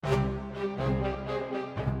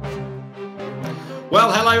Well,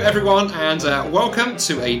 hello everyone, and welcome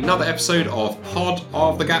to another episode of Pod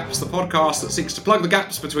of the Gaps, the podcast that seeks to plug the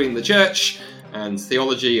gaps between the church and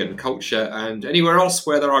theology and culture and anywhere else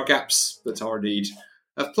where there are gaps that are in need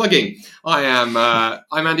of plugging. I'm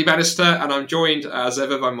Andy Bannister, and I'm joined as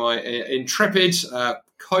ever by my intrepid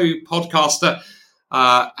co-podcaster,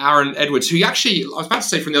 Aaron Edwards, who actually, I was about to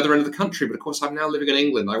say from the other end of the country, but of course I'm now living in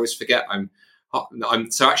England. I always forget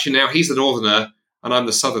so actually now he's the northerner and I'm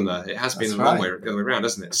the southerner. It has been a long way the other way around,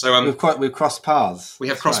 hasn't it? So we've crossed paths. We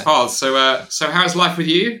have crossed paths. So how's life with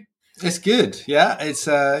you? It's good. Yeah, it's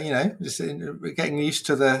just getting used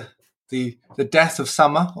to the death of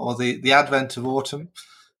summer or the advent of autumn,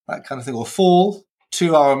 that kind of thing, or fall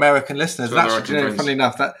to our American listeners. Funnily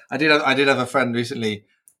enough, that I did have a friend recently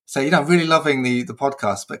say, I'm really loving the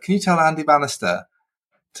podcast, but can you tell Andy Bannister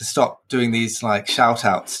to stop doing these like shout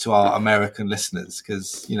outs to our American listeners?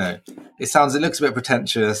 Because, it looks a bit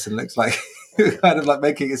pretentious and looks like kind of like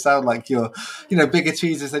making it sound like you're, bigger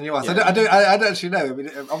cheeses than you are. So yeah. I don't actually know. I mean,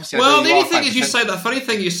 obviously, well, the only thing is the funny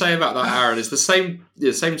thing you say about that, Aaron, is the same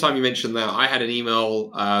time you mentioned that, I had an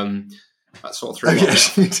email,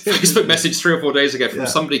 Facebook message 3 or 4 days ago from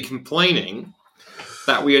somebody complaining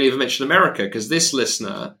that we only ever mentioned America, because this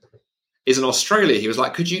listener is in Australia. He was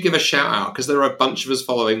like, could you give a shout out? Because there are a bunch of us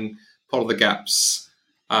following Pod of the Gaps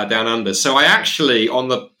down under. So I actually, on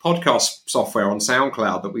the podcast software on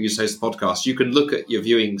SoundCloud that we use to host the podcast, you can look at your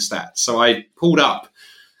viewing stats. So I pulled up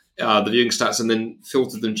the viewing stats and then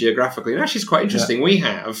filtered them geographically. And actually it's quite interesting. Yeah. We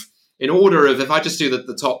have, in order of, if I just do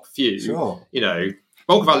the top few, sure.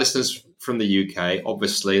 Bulk of our listeners from the UK,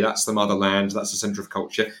 obviously, that's the motherland, that's the centre of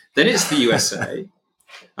culture. Then it's the USA.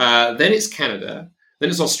 Then it's Canada. Then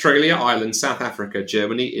it's Australia, Ireland, South Africa,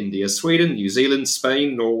 Germany, India, Sweden, New Zealand,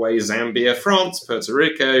 Spain, Norway, Zambia, France, Puerto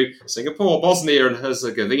Rico, Singapore, Bosnia and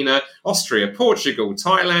Herzegovina, Austria, Portugal,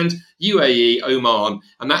 Thailand, UAE, Oman.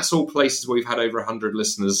 And that's all places where we've had over 100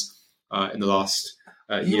 listeners in the last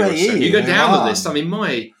year or so. You go down the list. I mean,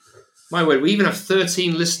 my word, we even have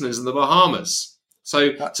 13 listeners in the Bahamas.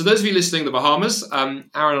 So, to those of you listening in the Bahamas, Aaron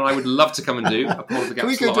and I would love to come and do a Pod of the Gaps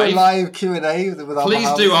live. Can we go to a live Q&A with our Please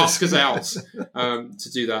Bahamas? do ask us out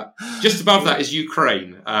to do that. Just above that is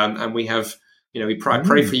Ukraine. And we have, we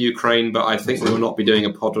pray for Ukraine, but I think we will not be doing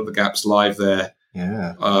a Pod of the Gaps live there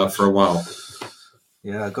for a while.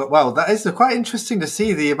 Yeah, that is quite interesting to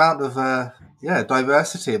see the amount of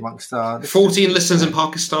diversity amongst our... 14 listeners in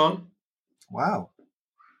Pakistan. Wow.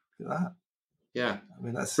 Look at that. Yeah. I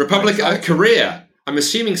mean, that's Republic Korea. I'm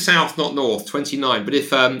assuming South, not North, 29. But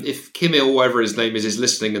if Kim Il, whatever his name is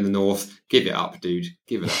listening in the North, give it up, dude.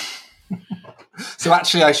 Give it up. So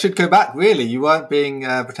actually, I should go back. Really, you weren't being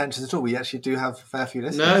pretentious at all. We actually do have a fair few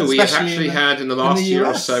listeners. No, we have actually had in the last year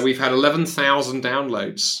or so, we've had 11,000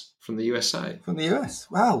 downloads from the USA. From the US,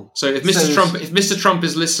 wow. So if Mr. Trump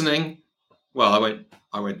is listening, well,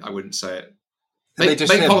 I wouldn't say it. Make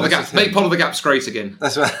Pod of the Gaps great again.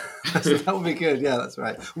 That's right. That would be good. Yeah, that's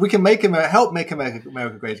right. We can help make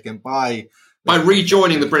America great again by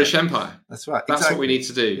rejoining the British Empire. That's right. That's what we need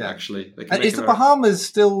to do. Yeah. Actually, is the Bahamas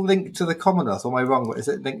still linked to the Commonwealth? Or am I wrong? Is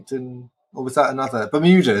it linked in, or was that another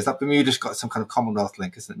Bermuda? Is that Bermuda's got some kind of Commonwealth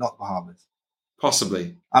link? Isn't it? Not the Bahamas.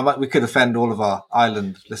 Possibly. We could offend all of our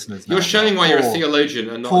island listeners. You're showing why you're a theologian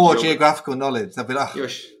and not poor geographical knowledge. They'll be like,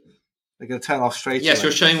 they're going to turn off straight. Yes, away.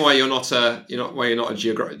 You're showing why you're not a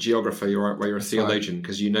geographer. You're a theologian,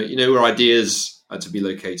 because you know where ideas are to be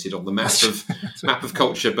located on the map of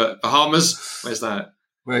culture. But Bahamas, where's that?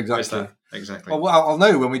 Where exactly? Where's that? Exactly. Well, I'll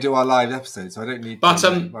know when we do our live episodes, so I don't need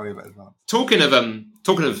to worry about that. Talking of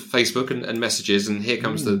Facebook and messages, and here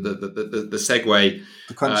comes the segue.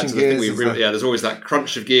 The crunching gears. There's always that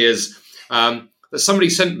crunch of gears that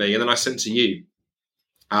somebody sent me, and then I sent to you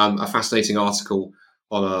a fascinating article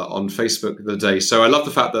on Facebook the other day. So I love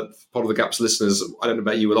the fact that Pod of the Gaps listeners, I don't know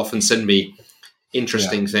about you, will often send me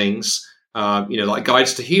interesting things, like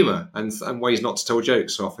guides to humour and ways not to tell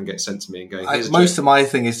jokes. So often get sent to me and go, most of my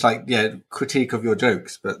thing is like, critique of your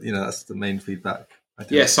jokes, but that's the main feedback.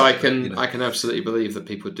 Yes, I can absolutely believe that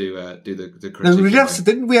people do the critique. No,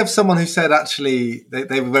 didn't we have someone who said actually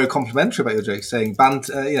they were very complimentary about your jokes, saying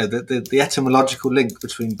banter, the etymological link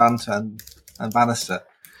between banter and Bannister.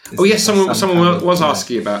 Oh yes, someone was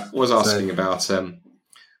asking about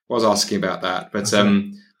that,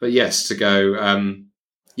 but yes, to go.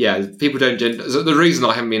 People don't. The reason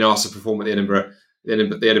I haven't been asked to perform at the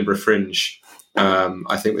Edinburgh Fringe,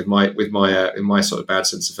 I think with my sort of bad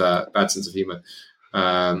sense of humour,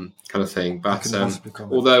 kind of thing. But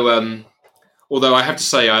although I have to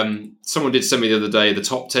say, someone did send me the other day the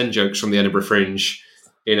top 10 jokes from the Edinburgh Fringe.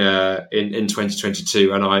 in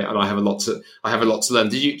 2022, and I have a lot to learn.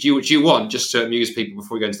 Do you want, just to amuse people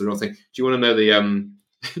before we go into the real thing? Do you want to know the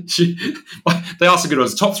they are some good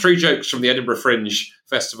ones. Top 3 jokes from the Edinburgh Fringe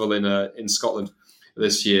Festival in Scotland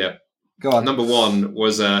this year. Go on. Number 1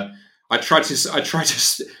 was I tried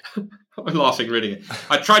to I'm laughing reading it.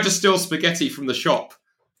 I tried to steal spaghetti from the shop,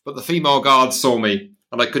 but the female guard saw me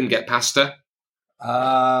and I couldn't get past her.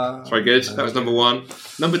 That's very good. That was number 1.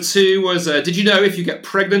 Number 2 was, did you know if you get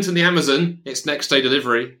pregnant in the Amazon, it's next day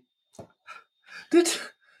delivery? Actually,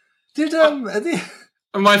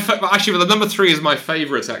 the number 3 is my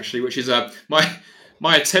favourite, actually, which is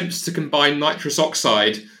my attempts to combine nitrous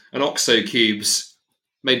oxide and OXO cubes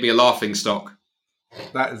made me a laughing stock.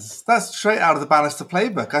 That's straight out of the Bannister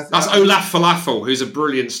playbook. That's Olaf Falafel, who's a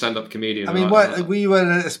brilliant stand-up comedian. I mean, were you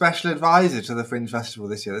a special advisor to the Fringe Festival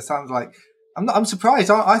this year? That sounds like I'm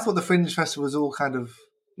surprised. I thought the Fringe Festival was all kind of.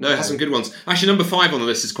 No, it has some good ones. Actually, number 5 on the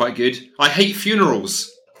list is quite good. I hate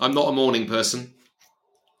funerals. I'm not a mourning person.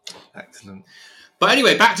 Excellent. But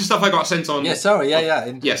anyway, back to stuff I got sent on. Yeah, sorry,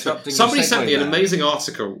 yeah. Yes, somebody sent me an amazing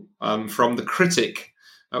article from The Critic,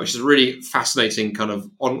 which is a really fascinating kind of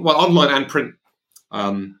online and print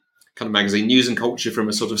kind of magazine, news and culture from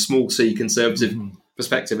a sort of small C conservative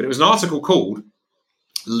perspective. And it was an article called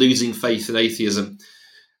Losing Faith in Atheism.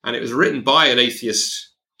 And it was written by an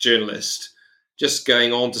atheist journalist, just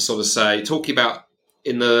going on to sort of say, talking about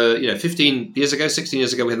in the 16 years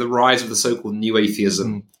ago, we had the rise of the so-called new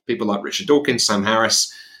atheism. People like Richard Dawkins, Sam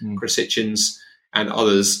Harris, Chris Hitchens, and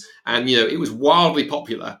others. And, it was wildly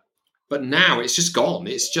popular. But now it's just gone.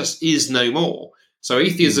 It just is no more. So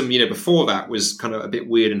atheism, before that was kind of a bit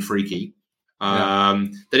weird and freaky.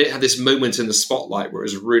 Then it had this moment in the spotlight where it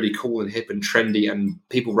was really cool and hip and trendy, and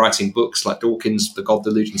people writing books like Dawkins, The God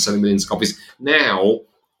Delusion, selling millions of copies. Now,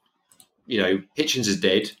 Hitchens is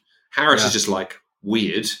dead. Harris is just like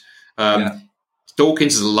weird.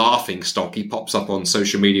 Dawkins is a laughing stock. He pops up on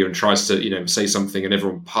social media and tries to, say something, and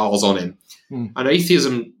everyone piles on him. And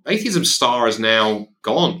atheism star is now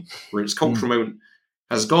gone. Where its cultural moment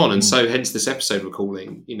has gone, and so hence this episode we're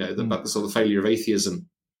calling, about the sort of failure of atheism.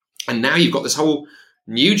 And now you've got this whole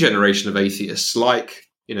new generation of atheists, like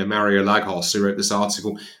Mario Lagos, who wrote this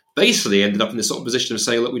article, basically ended up in this sort of position of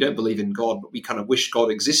saying, look, we don't believe in God, but we kind of wish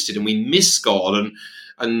God existed, and we miss God.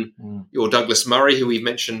 And your Douglas Murray, who we've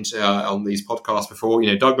mentioned on these podcasts before,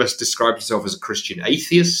 Douglas described himself as a Christian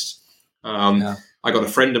atheist. I got a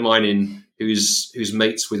friend of mine who's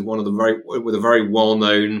mates with a very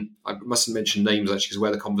well-known, I mustn't mention names actually because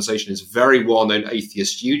where the conversation is, very well-known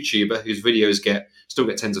atheist YouTuber whose videos still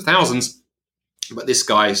get tens of thousands. But this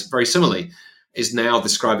guy, very similarly, is now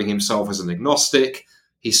describing himself as an agnostic.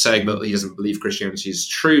 He's saying that he doesn't believe Christianity is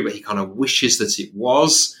true, but he kind of wishes that it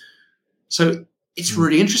was. So it's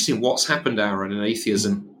really interesting what's happened, Aaron, in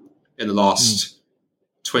atheism in the last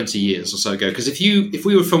 20 years or so ago. Because if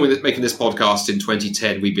we were making this podcast in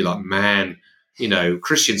 2010, we'd be like, man,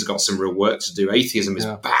 Christians have got some real work to do. Atheism is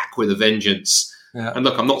back with a vengeance. Yeah. And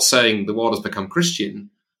look, I'm not saying the world has become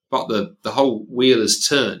Christian, but the whole wheel has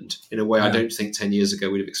turned in a way I don't think 10 years ago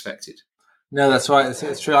we'd have expected. No, that's right.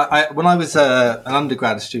 It's true. When I was an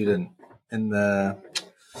undergrad student in the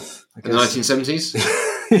 1970s?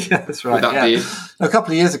 Yeah, that's right. A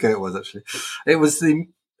couple of years ago it was, actually. It was the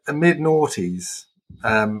mid-noughties.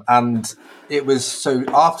 And it was so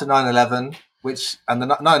after 9/11, and the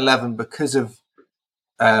 9/11, because of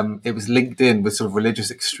it was linked in with sort of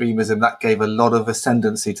religious extremism, that gave a lot of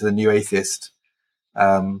ascendancy to the new atheist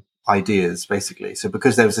ideas, basically. So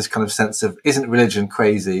because there was this kind of sense of, isn't religion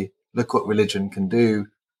crazy? Look what religion can do.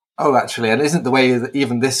 Oh, actually, and isn't the way that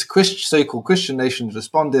even this so-called Christian nations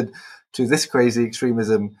responded to this crazy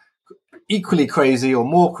extremism equally crazy or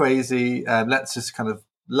more crazy? Let's just kind of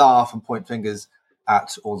laugh and point fingers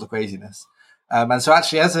at all the craziness. And so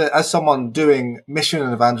actually, as someone doing mission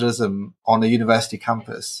and evangelism on a university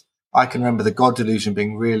campus, I can remember The God Delusion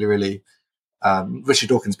being really, really, Richard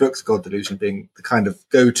Dawkins' book, The God Delusion, being the kind of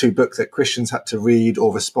go-to book that Christians had to read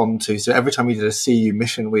or respond to. So every time you did a CU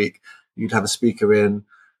mission week, you'd have a speaker in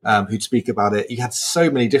who'd speak about it. You had so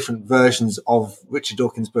many different versions of Richard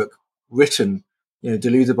Dawkins' book written,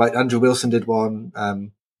 Deluded by Andrew Wilson did one,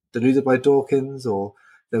 Deluded by Dawkins, or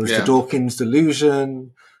there was the Dawkins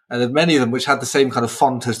Delusion, and there were many of them which had the same kind of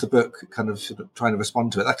font as the book, kind of sort of trying to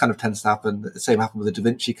respond to it. That kind of tends to happen. The same happened with the Da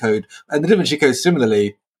Vinci Code. And the Da Vinci Code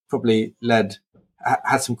similarly probably had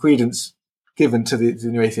some credence given to the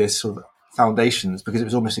New Atheist sort of foundations, because it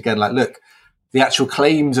was almost again like, look, the actual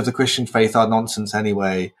claims of the Christian faith are nonsense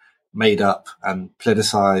anyway, made up and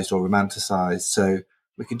politicized or romanticized. So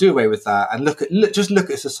we can do away with that and just look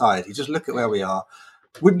at society, just look at where we are.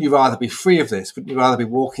 wouldn't you rather be free of this? Wouldn't you rather be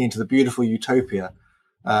walking into the beautiful utopia?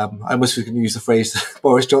 I wish we could use the phrase that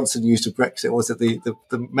Boris Johnson used with Brexit, or was it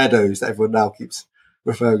the meadows that everyone now keeps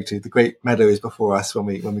referring to, the great meadows before us when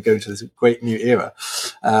we go into this great new era.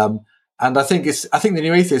 And I think the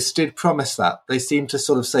New Atheists did promise that. They seemed to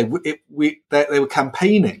sort of say they were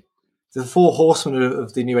campaigning. The four horsemen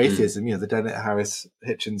of the New Atheism, the Dennett, Harris,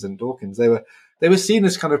 Hitchens, and Dawkins, they were seen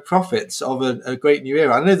as kind of prophets of a great new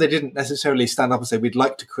era. I know they didn't necessarily stand up and say, we'd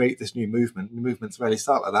like to create this new movement. The movements rarely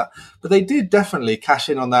start like that. But they did definitely cash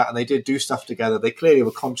in on that, and they did do stuff together. They clearly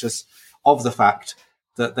were conscious of the fact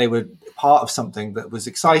that they were part of something that was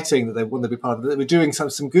exciting, that they wanted to be part of it, that they were doing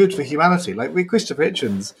some good for humanity. Like with Christopher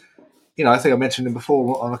Hitchens, I think I mentioned him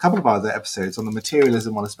before on a couple of our other episodes, on the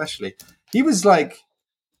materialism one especially. He was like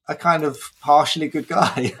a kind of partially good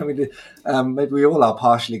guy. I mean, maybe we all are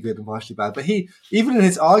partially good and partially bad, but he, even in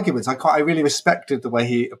his arguments, I really respected the way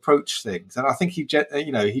he approached things, and I think he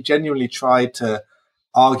genuinely tried to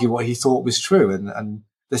argue what he thought was true. And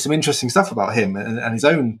there's some interesting stuff about him and his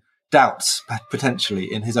own doubts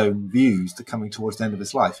potentially in his own views that coming towards the end of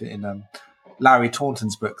his life in Larry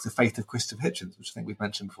Taunton's book, The Faith of Christopher Hitchens, which I think we've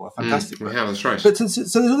mentioned before. A fantastic book. Yeah, that's right. But so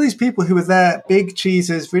there's all these people who were there, big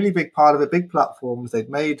cheeses, really big part of it, big platforms. They'd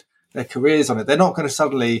made their careers on it. They're not going to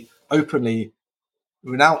suddenly openly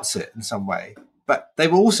renounce it in some way. But they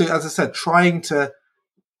were also, as I said, trying to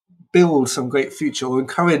build some great future or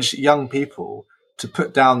encourage young people to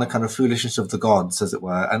put down the kind of foolishness of the gods, as it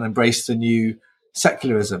were, and embrace the new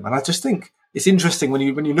secularism. And I just think it's interesting when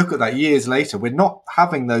you look at that years later, we're not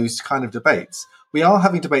having those kind of debates. We are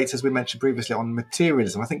having debates, as we mentioned previously, on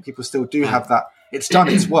materialism. I think people still do have that. It's done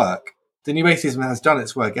its work. The New Atheism has done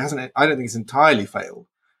its work. It hasn't. I don't think it's entirely failed.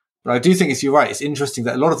 But I do think you're right. It's interesting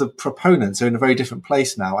that a lot of the proponents are in a very different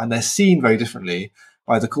place now, and they're seen very differently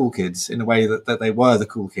by the cool kids in a way that they were the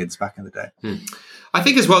cool kids back in the day. I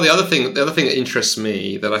think as well, the other thing that interests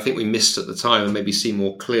me that I think we missed at the time and maybe see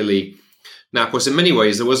more clearly now, of course, in many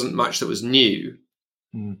ways, there wasn't much that was new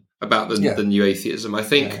about the New Atheism. I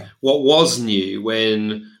think what was new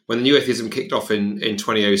when the New Atheism kicked off in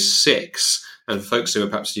 2006, and folks who are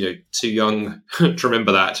perhaps too young to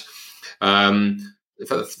remember that,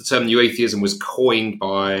 the term New Atheism was coined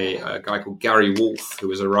by a guy called Gary Wolfe, who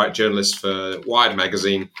was a right journalist for Wired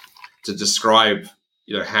magazine, to describe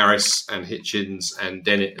Harris and Hitchens and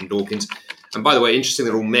Dennett and Dawkins. And by the way, interesting,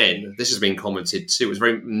 they're all men. This has been commented too. It was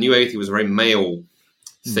New Atheism was a very male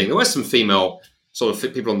thing. There were some female sort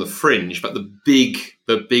of people on the fringe, but the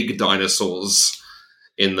big dinosaurs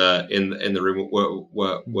in the room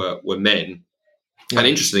were men. Yeah. And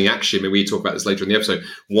interesting, actually, maybe we talk about this later in the episode.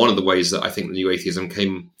 One of the ways that I think the New Atheism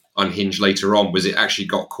came unhinged later on was it actually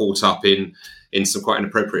got caught up in some quite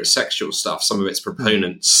inappropriate sexual stuff. Some of its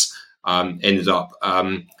proponents ended up.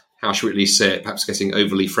 How should we at least say it, perhaps getting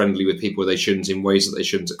overly friendly with people they shouldn't in ways that they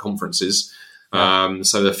shouldn't at conferences. Yeah.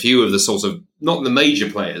 So a few of the sort of, not the major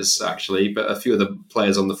players actually, but a few of the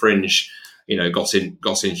players on the fringe, got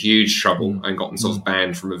in huge trouble and got themselves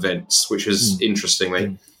banned from events, which was interesting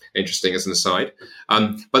as an aside.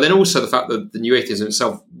 But then also the fact that the New Atheism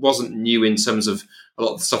itself wasn't new in terms of a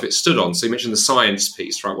lot of the stuff it stood on. So you mentioned the science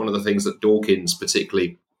piece, right? One of the things that Dawkins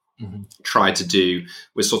particularly tried to do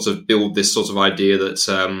was sort of build this sort of idea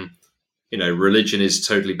that religion is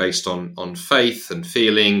totally based on faith and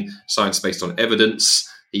feeling, science based on evidence.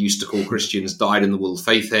 He used to call Christians dyed-in-the-wool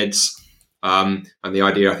faith heads, and the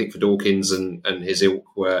idea I think for Dawkins and his ilk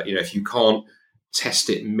were if you can't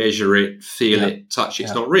test it, measure it, feel it, touch it,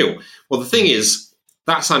 it's not real. Well, the thing is,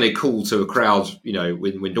 that sounded cool to a crowd,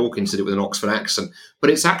 when Dawkins did it with an Oxford accent,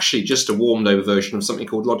 but it's actually just a warmed over version of something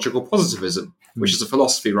called logical positivism, which is a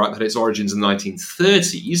philosophy, right, that had its origins in the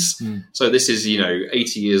 1930s. So this is,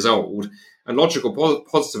 80 years old. And logical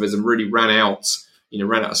positivism really ran out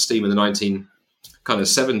of steam in the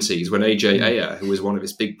 1970s when A.J. Ayer, who was one of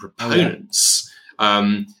its big proponents,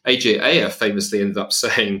 A.J. Ayer famously ended up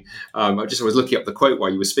saying, I was looking up the quote while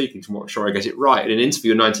you were speaking to make sure I get it right. In an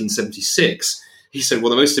interview in 1976, he said, well,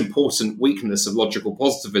 the most important weakness of logical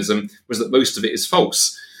positivism was that most of it is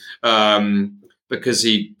false, because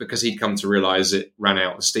he'd come to realize it ran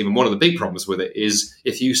out of steam. And one of the big problems with it is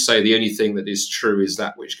if you say the only thing that is true is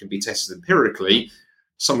that which can be tested empirically,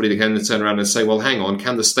 somebody can then turn around and say, well, hang on,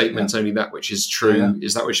 can the statement only that which is true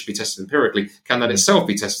is that which should be tested empirically? Can that itself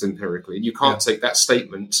be tested empirically? And you can't take that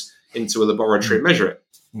statement into a laboratory and measure it.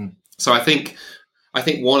 So I think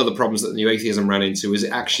one of the problems that the New Atheism ran into is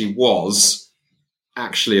it actually was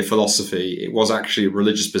a philosophy. It was actually a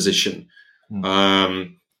religious position,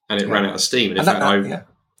 and it ran out of steam. And in fact,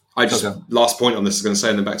 last point on this I was going to say,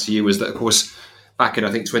 and then back to you, was that of course back in,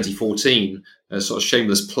 I think, 2014, a sort of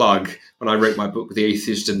shameless plug, when I wrote my book, The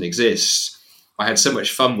Atheist Didn't Exist, I had so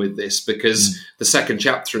much fun with this because the second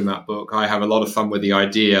chapter in that book, I have a lot of fun with the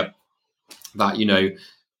idea that,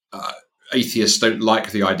 atheists don't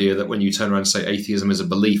like the idea that when you turn around and say atheism is a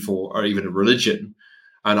belief or even a religion,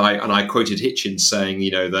 and I quoted Hitchens saying,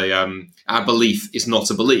 our belief is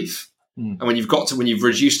not a belief. And when you've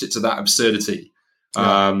reduced it to that absurdity,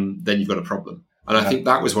 then you've got a problem. And I think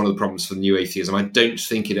that was one of the problems for the new atheism. I don't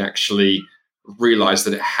think it actually realized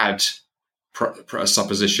that it had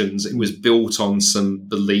suppositions. It was built on some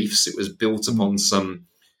beliefs. It was built upon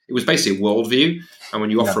it was basically a worldview. And when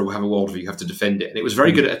you have a worldview, you have to defend it. And it was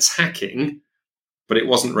very good at attacking, but it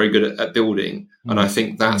wasn't very good at building. And I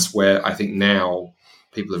think that's where I think now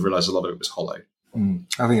people have realized a lot of it was hollow.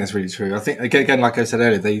 I think that's really true. I think, again, like I said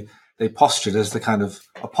earlier, they postured as the kind of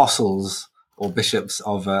apostles or bishops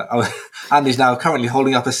of Andy's now currently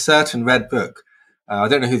holding up a certain red book. I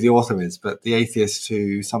don't know who the author is, but The Atheist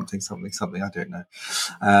to something, I don't know.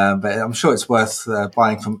 But I'm sure it's worth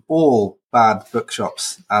buying from all bad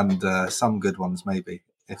bookshops and some good ones, maybe,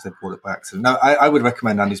 if they bought it by accident. No, I would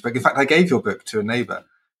recommend Andy's book. In fact, I gave your book to a neighbour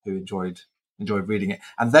who enjoyed reading it.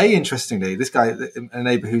 And they, interestingly, this guy, a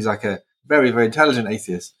neighbour who's like a very, very intelligent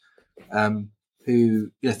atheist,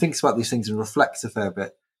 who thinks about these things and reflects a fair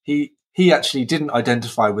bit, he actually didn't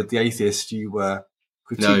identify with the atheist you were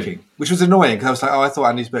critiquing, which was annoying because I was like, I thought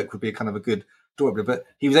Andy's book would be a kind of a good door, but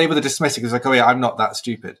he was able to dismiss it because like, I'm not that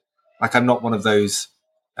stupid. Like, I'm not one of those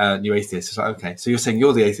new atheists. It's like, okay, so you're saying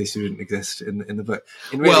you're the atheist who didn't exist in the book.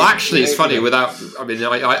 Actually, it's funny.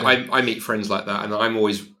 I meet friends like that, and I'm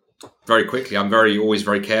always always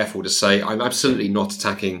very careful to say I'm absolutely not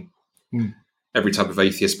attacking every type of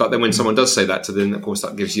atheist. But then when someone does say that to them, of course,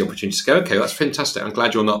 that gives you the opportunity to go, okay, that's fantastic. I'm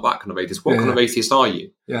glad you're not that kind of atheist. What kind of atheist are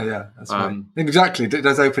you? Yeah, that's right. Exactly. It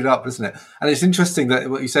does open it up, doesn't it? And it's interesting that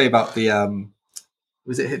what you say about the,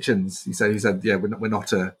 was it Hitchens? He said, we're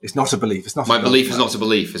not it's not a belief. It's not my belief is not a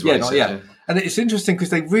belief, is what he said. Yeah. And it's interesting because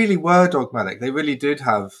they really were dogmatic. They really did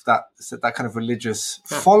have that kind of religious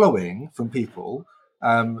following from people.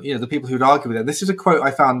 The people who would argue with them. This is a quote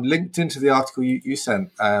I found linked into the article you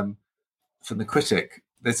sent from The Critic.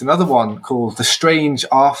 There's another one called The Strange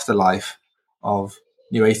Afterlife of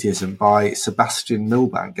New Atheism by Sebastian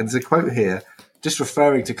Milbank. And there's a quote here just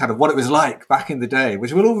referring to kind of what it was like back in the day,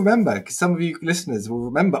 which we'll all remember because some of you listeners will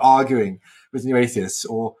remember arguing with new atheists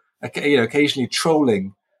or occasionally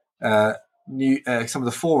trolling some of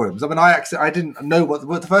the forums. I mean, I didn't know what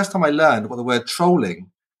the first time I learned what the word trolling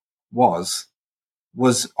was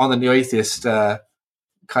on the New Atheist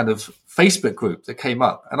kind of Facebook group that came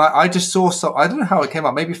up. And I just saw I don't know how it came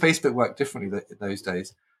up. Maybe Facebook worked differently in those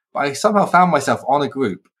days. But I somehow found myself on a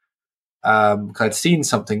group because I'd seen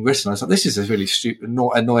something written. I was like, this is a really stupid,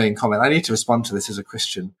 annoying comment. I need to respond to this as a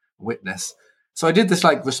Christian witness. So I did this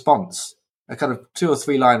response, a kind of 2 or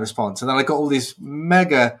 3 line response. And then I got all these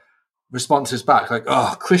mega responses back, like,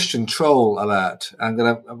 Christian troll alert. And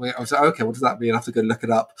I was like, okay, what does that mean? I have to go look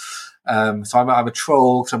it up. So I'm a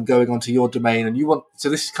troll because I'm going onto your domain and so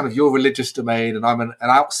this is kind of your religious domain and I'm an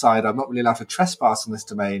outsider. I'm not really allowed to trespass on this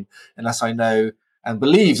domain unless I know and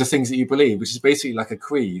believe the things that you believe, which is basically like a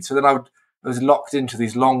creed. So then I was locked into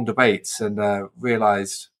these long debates and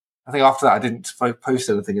realized, I think after that, I didn't post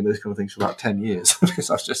anything in those kind of things for about 10 years because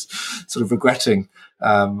I was just sort of regretting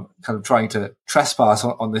kind of trying to trespass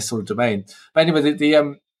on this sort of domain. But anyway,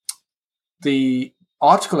 the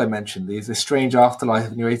article I mentioned, the Strange Afterlife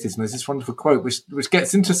of New Atheism, there's this wonderful quote which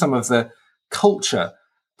gets into some of the culture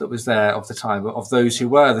that was there of the time, of those who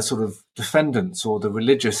were the sort of defendants or the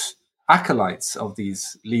religious acolytes of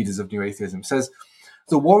these leaders of New Atheism. It says,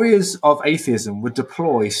 the warriors of atheism would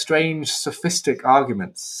deploy strange, sophistic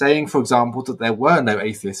arguments, saying, for example, that there were no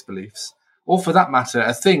atheist beliefs, or for that matter,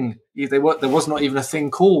 there was not even a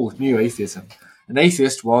thing called New Atheism. An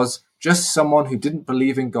atheist was just someone who didn't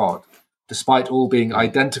believe in God, despite all being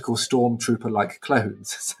identical stormtrooper-like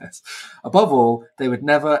clones, it says. Above all, they would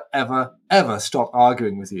never, ever, ever stop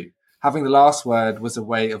arguing with you. Having the last word was a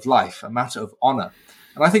way of life, a matter of honor.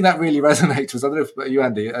 And I think that really resonates with, I don't know if you,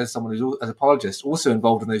 Andy, as someone who's an apologist, also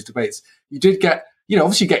involved in those debates, you did get,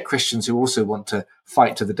 obviously you get Christians who also want to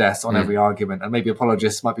fight to the death on every argument, and maybe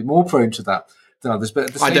apologists might be more prone to that than others.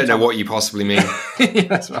 But I don't know what you possibly mean.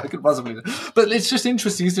 That's what I could possibly do. But it's just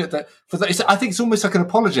interesting, isn't it, that I think it's almost like an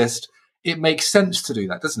apologist, it makes sense to do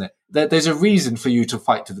that, doesn't it? There's a reason for you to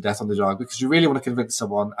fight to the death on the argument because you really want to convince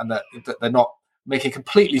someone and that they're not making a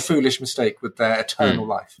completely foolish mistake with their eternal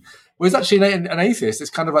life. Whereas actually an atheist, it's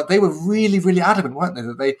kind of like they were really, really adamant,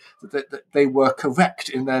 weren't they, that they were correct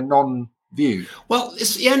in their non-view. Well, and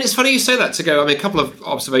it's funny you say that to go. I mean, a couple of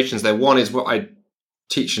observations there. One is what I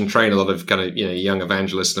teach and train a lot of kind of young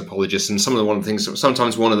evangelists and apologists, and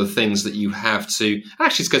sometimes one of the things that you have to,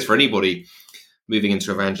 actually this goes for anybody moving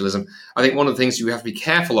into evangelism, I think one of the things you have to be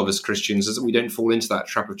careful of as Christians is that we don't fall into that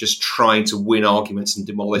trap of just trying to win arguments and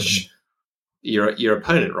demolish your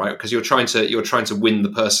opponent, right? Because you're trying to win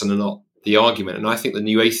the person and not the argument. And I think the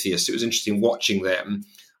New Atheists, it was interesting watching them.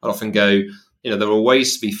 I'd often go, there were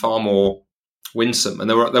ways to be far more winsome, and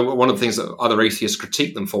there were one of the things that other atheists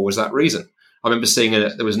critiqued them for was that reason. I remember seeing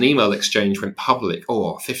there was an email exchange went public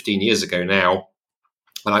 15 years ago now,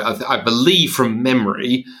 and I believe from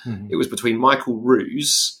memory it was between Michael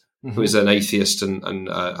Ruse, who is an atheist and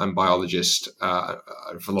biologist,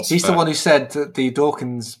 philosopher. He's the one who said that the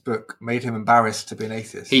Dawkins book made him embarrassed to be an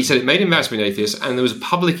atheist. He said it made him embarrassed to be an atheist, and there was a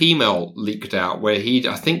public email leaked out where he'd,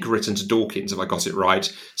 I think, written to Dawkins, if I got it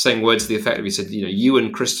right, saying words to the effect of, he said, you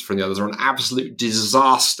and Christopher and the others are an absolute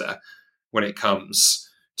disaster when it comes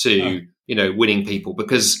to winning people,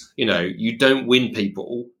 because you don't win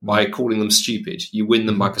people by calling them stupid. You win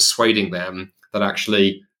them by persuading them that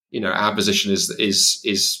actually our position is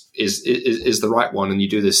the right one, and you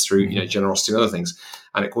do this through generosity and other things.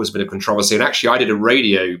 And it caused a bit of controversy. And actually, I did a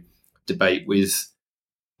radio debate with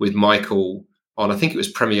Michael on, I think it was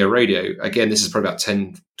Premier Radio. Again, this is probably about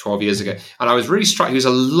 10, 12 years ago. And I was really struck. He was a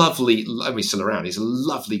lovely, he's still around. He's a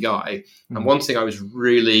lovely guy. And one thing I was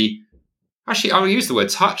really, actually, I'll use the word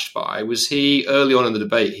touched by, was he, early on in the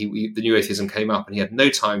debate, the New Atheism came up and he had no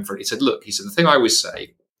time for it. He said, look, the thing I always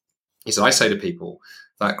say, I say to people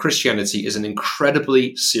that Christianity is an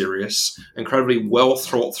incredibly serious, incredibly well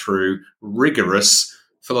thought through, rigorous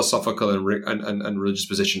philosophical and religious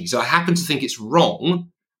position. He said, I happen to think it's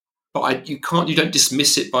wrong, but you don't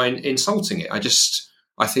dismiss it by insulting it.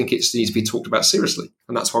 I think it needs to be talked about seriously.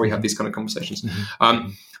 And that's why we have these kind of conversations.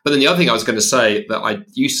 But then the other thing I was going to say that I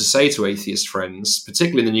used to say to atheist friends,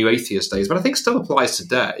 particularly in the New Atheist days, but I think still applies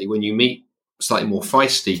today when you meet slightly more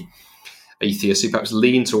feisty atheists who perhaps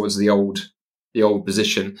lean towards the old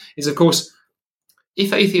position, is, of course,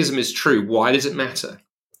 if atheism is true, why does it matter?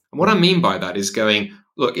 And what I mean by that is going,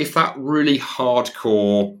 look, if that really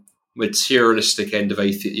hardcore materialistic end of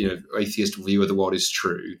atheist view of the world is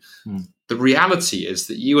true, the reality is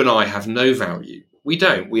that you and I have no value. We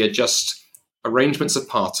don't. We are just arrangements of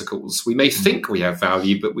particles. We may think we have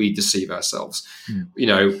value, but we deceive ourselves.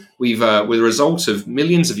 We've we're the result of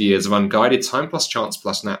millions of years of unguided time plus chance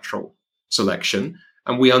plus natural selection,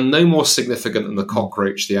 and we are no more significant than the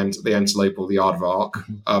cockroach, the antelope, or the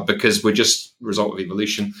aardvark, because we're just a result of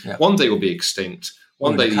evolution. Yeah. One day we'll be extinct.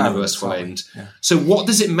 One day the universe will end. Yeah. So what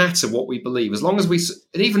does it matter what we believe? As long as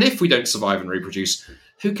and even if we don't survive and reproduce,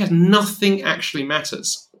 who cares? Nothing actually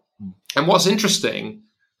matters. And what's interesting,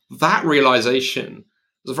 that realization,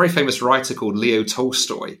 there's a very famous writer called Leo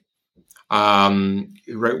Tolstoy, who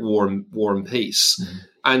wrote War and Peace.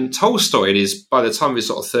 And Tolstoy, it is, by the time of his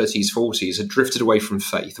sort of 30s, 40s, had drifted away from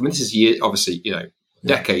faith. I mean, this is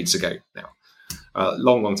decades ago now,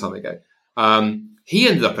 long, long time ago. He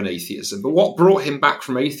ended up in atheism. But what brought him back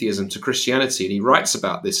from atheism to Christianity, and he writes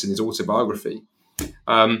about this in his autobiography,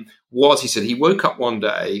 was, he said, he woke up one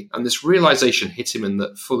day and this realization hit him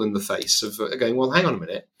full in the face of going, well, hang on a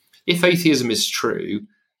minute. If atheism is true,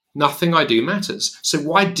 nothing I do matters. So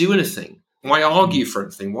why do anything? Why argue for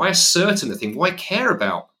anything? Why assert anything? Why care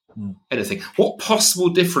about anything? What possible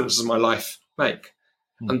difference does my life make?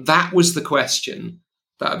 And that was the question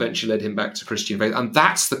that eventually led him back to Christian faith. And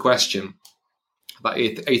that's the question that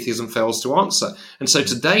atheism fails to answer. And so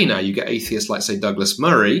today now you get atheists like, say, Douglas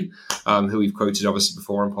Murray, who we've quoted obviously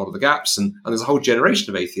before on Part of the Gaps, and there's a whole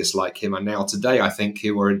generation of atheists like him. And now today, I think,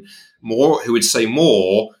 who would say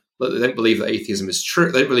more that they don't believe that atheism is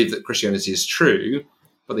true. They don't believe that Christianity is true,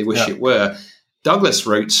 but they wish it were. Douglas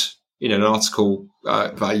wrote an article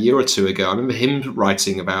about a year or two ago. I remember him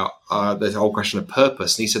writing about the whole question of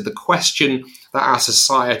purpose. And he said the question that our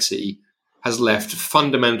society has left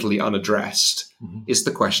fundamentally unaddressed is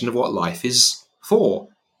the question of what life is for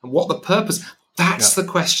and what the purpose. That's the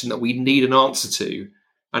question that we need an answer to.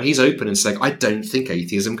 And he's open and saying, I don't think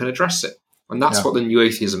atheism can address it. And that's what the New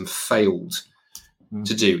Atheism failed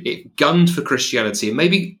to do. It gunned for Christianity. And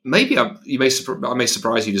maybe I may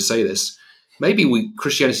surprise you to say this. Maybe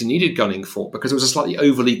Christianity needed gunning for because it was a slightly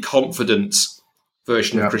overly confident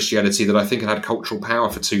version of Christianity that I think had cultural power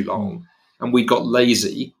for too long. And we got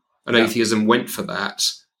lazy. And atheism went for that,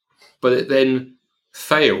 but it then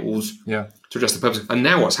failed to address the purpose. And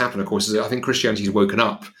now what's happened, of course, is I think Christianity's woken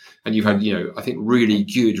up, and you've had, I think, really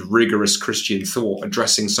good, rigorous Christian thought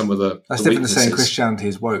addressing some of the That's different than saying Christianity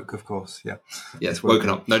is woke, of course. Yeah. Yeah, it's woken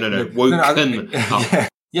up. No. Woken up.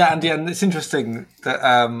 Yeah, and it's interesting that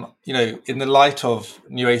in the light of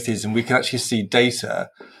new atheism, we can actually see data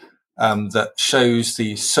that shows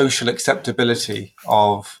the social acceptability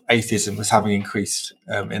of atheism as having increased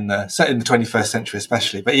in the 21st century,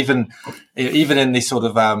 especially. But even in the sort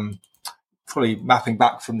of probably mapping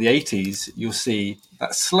back from the 80s, you'll see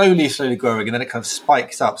that slowly growing, and then it kind of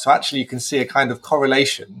spikes up. So actually, you can see a kind of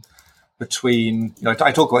correlation between,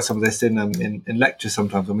 I talk about some of this in lectures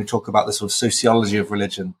sometimes when we talk about the sort of sociology of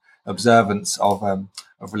religion, observance of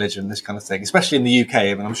religion, this kind of thing, especially in the UK.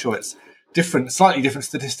 I mean, I'm sure it's slightly different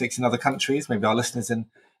statistics in other countries. Maybe our listeners in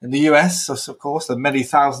the US, of course, there are many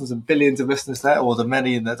thousands and billions of listeners there, or the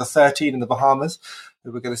many in the 13 in the Bahamas,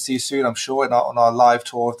 who we're going to see soon, I'm sure, on our live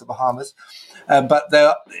tour of the Bahamas. But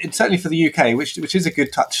it's certainly for the UK, which is a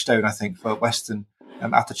good touchstone, I think, for Western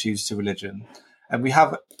attitudes to religion. And we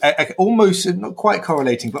have almost, not quite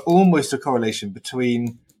correlating, but almost a correlation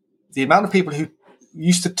between the amount of people who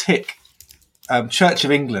used to tick Church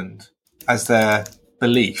of England as their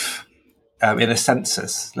belief in a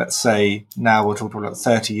census, let's say now we're talking about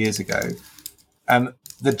 30 years ago.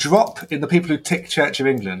 The drop in the people who tick Church of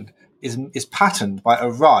England is patterned by a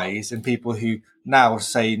rise in people who now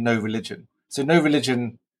say no religion. So no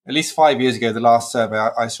religion, at least 5 years ago, the last survey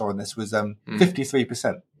I saw on this was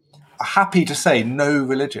 53%. Happy to say no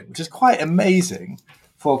religion, which is quite amazing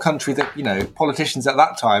for a country that, politicians at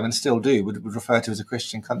that time, and still do, would refer to as a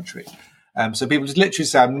Christian country. So people just literally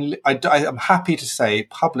say, I'm happy to say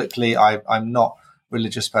publicly I'm not a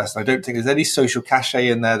religious person. I don't think there's any social cachet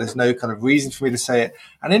in there. There's no kind of reason for me to say it.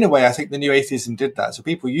 And in a way, I think the new atheism did that. So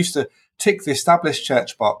people used to tick the established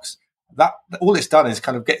church box. That all it's done is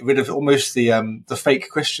kind of get rid of almost the fake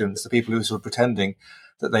Christians, the people who were sort of pretending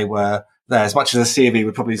that they were there. As much as a CAV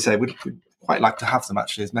would probably say we'd quite like to have them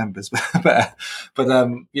actually as members, but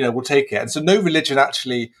we'll take it. And so no religion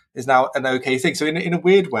actually is now an okay thing. So in a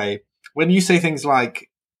weird way, when you say things like,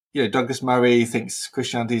 Douglas Murray thinks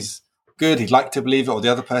Christianity's good, he'd like to believe it, or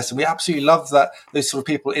the other person, we absolutely love that, those sort of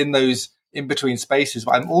people in those in between spaces.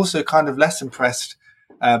 But I'm also kind of less impressed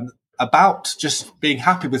about just being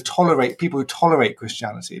happy with people who tolerate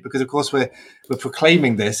Christianity, because of course we're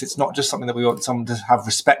proclaiming this. It's not just something that we want someone to have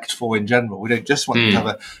respect for in general. We don't just want them to have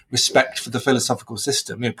a respect for the philosophical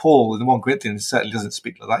system. Paul in the 1 Corinthians certainly doesn't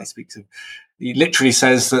speak like that. He literally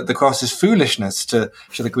says that the cross is foolishness to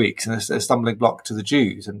the Greeks and a stumbling block to the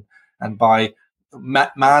Jews, and by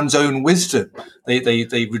man's own wisdom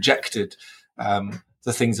they rejected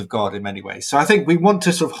the things of God in many ways. So I think we want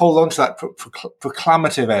to sort of hold on to that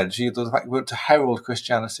proclamative edge. The fact we want to herald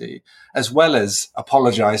Christianity as well as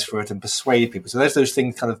apologize for it and persuade people. So there's those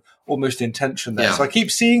things kind of almost in tension there. Yeah. So I keep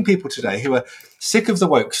seeing people today who are sick of the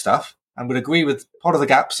woke stuff and would agree with part of the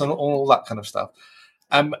gaps and all that kind of stuff.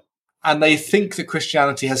 And they think that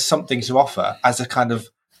Christianity has something to offer as a kind of,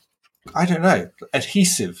 I don't know,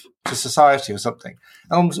 adhesive to society or something.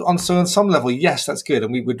 And on some level, yes, that's good.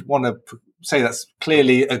 And we would want to say that's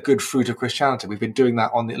clearly a good fruit of Christianity. We've been doing that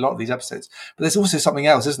on a lot of these episodes. But there's also something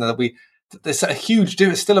else, isn't there? There's a huge,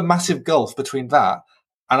 it's still a massive gulf between that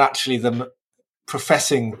and actually them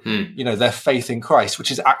professing, their faith in Christ, which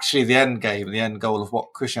is actually the end game, the end goal of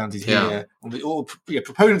what Christianity is here. All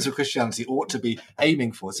proponents of Christianity ought to be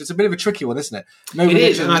aiming for. So it's a bit of a tricky one, isn't it? It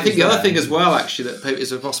is, and I think the other thing as well, actually, that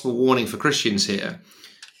is a possible warning for Christians here,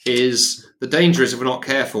 is the danger is if we're not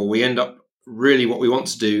careful, we end up really what we want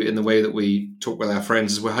to do in the way that we talk with our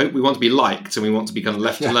friends is we want to be liked and we want to be kind of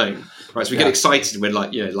left alone. Right, so we get excited when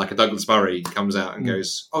like a Douglas Murray comes out and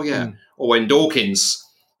goes, oh yeah, or when Dawkins.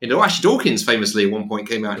 Dawkins famously at one point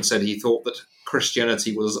came out and said he thought that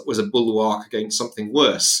Christianity was a bulwark against something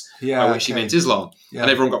worse, by which he meant Islam, and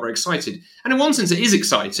everyone got very excited. And in one sense, it is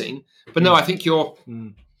exciting, but no, I think you're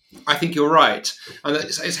right, and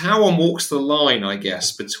it's how one walks the line, I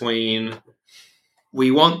guess, between we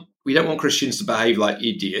don't want Christians to behave like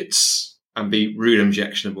idiots and be rude and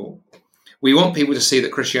objectionable. We want people to see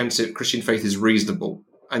that Christian faith is reasonable.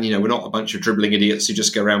 And, we're not a bunch of dribbling idiots who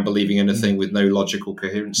just go around believing anything with no logical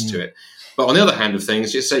coherence to it. But on the other hand of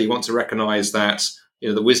things, just say you want to recognise that,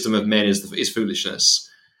 the wisdom of men is foolishness.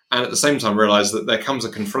 And at the same time, realise that there comes a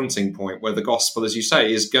confronting point where the gospel, as you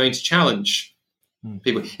say, is going to challenge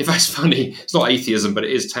people. In fact, it's funny. It's not atheism, but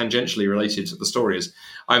it is tangentially related to the stories.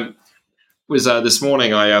 This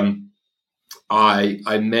morning, I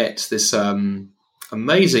met this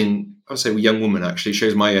amazing, I would say, young woman, actually,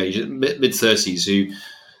 shows my age, mid-30s,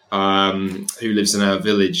 who lives in our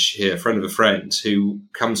village here, a friend of a friend, who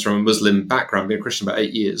comes from a Muslim background, been a Christian about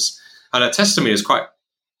 8 years. And her testimony is quite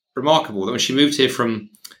remarkable. That when she moved here from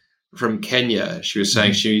Kenya, she was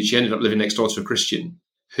saying she ended up living next door to a Christian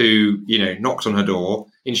who, knocked on her door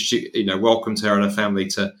welcomed her and her family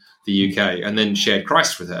to the UK, and then shared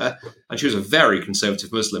Christ with her. And she was a very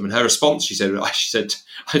conservative Muslim. And her response, she said,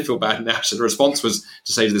 I feel bad now. So the response was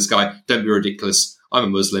to say to this guy, "Don't be ridiculous. I'm a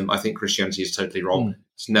Muslim. I think Christianity is totally wrong.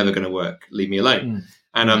 It's never going to work. Leave me alone."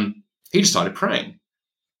 And he just started praying.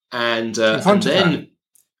 And then,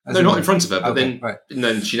 no, not in front of her, but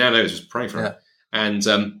then she now knows was praying for her. And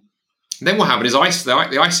then what happened is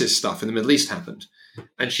the ISIS stuff in the Middle East happened.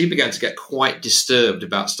 And she began to get quite disturbed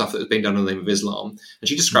about stuff that was being done in the name of Islam. And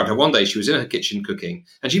she described how one day she was in her kitchen cooking,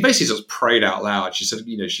 and she basically just prayed out loud. She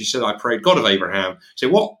said, "I prayed, God of Abraham." So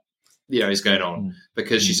what, is going on?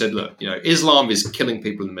 Because she said, "Look, Islam is killing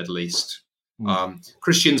people in the Middle East.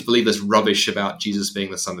 Christians believe this rubbish about Jesus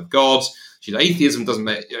being the Son of God. Atheism doesn't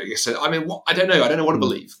make." What? I don't know. I don't know what to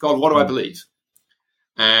believe. God, what do I believe?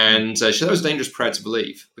 And that was a dangerous prayer to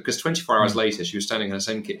believe, because 24 hours later, she was standing in her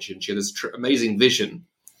same kitchen. She had this amazing vision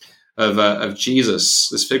of Jesus,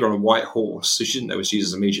 this figure on a white horse, who she didn't know was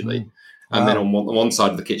Jesus immediately. And then on one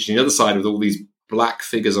side of the kitchen, the other side with all these black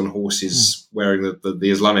figures on horses wearing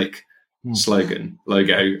the Islamic slogan,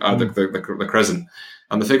 logo, the crescent.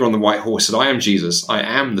 And the figure on the white horse said, "I am Jesus. I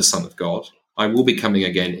am the Son of God. I will be coming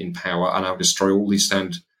again in power, and I'll destroy all who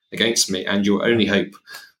stand against me. And your only hope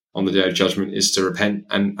on the day of judgment is to repent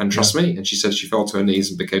and trust me." And she said she fell to her knees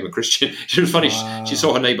and became a Christian. It was funny. She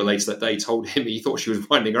saw her neighbour later that day, told him he thought she was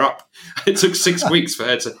winding her up. It took 6 weeks for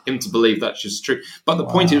him to believe that she was true. But the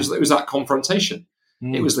point is, it was that confrontation.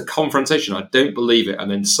 It was the confrontation. I don't believe it.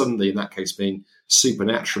 And then suddenly, in that case, being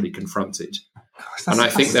supernaturally confronted. And I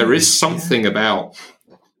think there is something about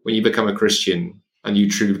when you become a Christian and you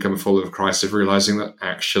truly become a follower of Christ, of realising that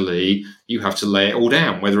actually you have to lay it all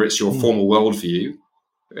down, whether it's your formal worldview,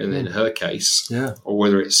 in her case, or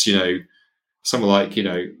whether it's someone like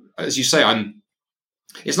as you say,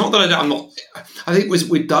 it's not that I'm not. I think it was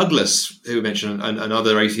with Douglas who we mentioned and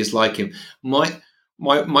other atheists like him. My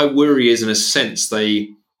worry is, in a sense, that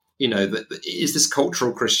is this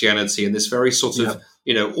cultural Christianity and this very sort of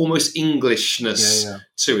almost Englishness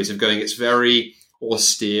to it, of going, it's very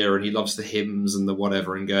austere and he loves the hymns and the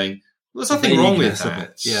whatever, and going, well, there's nothing wrong with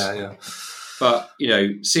that. But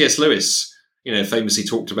C.S. Lewis, famously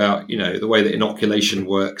talked about, the way that inoculation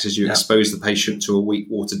works is you expose the patient to a weak,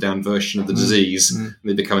 watered-down version of the disease, and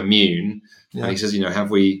they become immune. And he says, are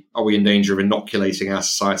we in danger of inoculating our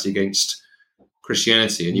society against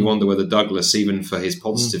Christianity? And you wonder whether Douglas, even for his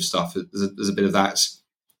positive stuff, there's a bit of that.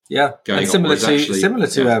 Going similar on.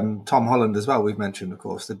 to Tom Holland as well. We've mentioned, of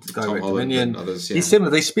course, the guy who wrote Dominion. Others, He's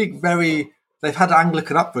similar. They speak very. They've had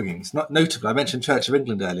Anglican upbringings, not notably. I mentioned Church of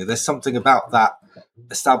England earlier. There's something about that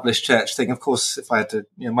established church thing. Of course, if I had to,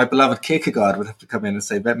 my beloved Kierkegaard would have to come in and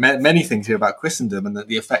say many things here about Christendom and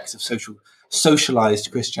the effects of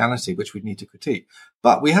socialized Christianity, which we need to critique.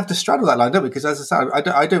 But we have to straddle that line, don't we? Because, as I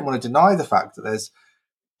said, I don't want to deny the fact that there's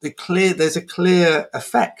a clear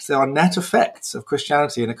effect. There are net effects of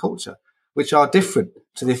Christianity in a culture, which are different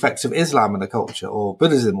to the effects of Islam in a culture, or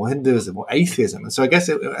Buddhism, or Hinduism, or atheism. And so I guess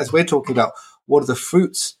as we're talking about what are the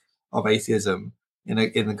fruits of atheism in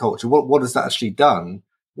the culture, what has that actually done?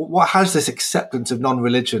 What has this acceptance of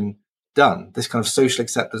non-religion done? This kind of social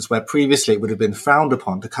acceptance, where previously it would have been frowned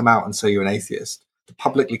upon to come out and say you're an atheist, to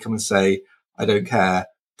publicly come and say, I don't care,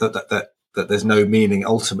 that there's no meaning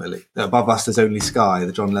ultimately, that above us there's only sky,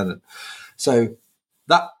 the John Lennon. So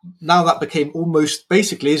that became almost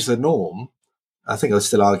basically is the norm. I think I would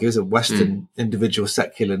still argue is a Western individual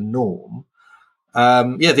secular norm.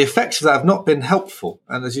 The effects of that have not been helpful.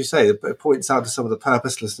 And as you say, it points out to some of the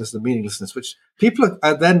purposelessness, the meaninglessness, which people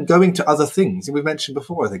are then going to other things. And we mentioned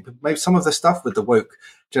before, I think, maybe some of the stuff with the woke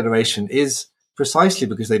generation is precisely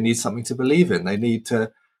because they need something to believe in. They need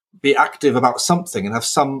to be active about something and have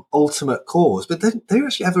some ultimate cause. But they don't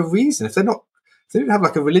actually have a reason. If they don't have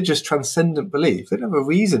like a religious transcendent belief, they don't have a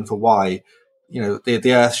reason for why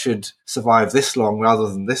the earth should survive this long rather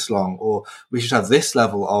than this long, or we should have this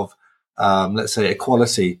level of let's say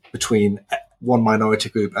equality between one minority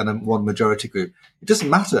group and one majority group. It doesn't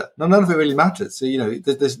matter. None of it really matters. So,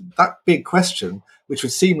 there's that big question, which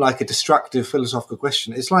would seem like a distractive philosophical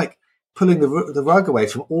question. It's like pulling the rug away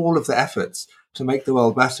from all of the efforts to make the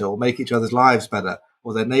world better, or make each other's lives better,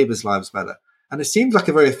 or their neighbours' lives better. And it seems like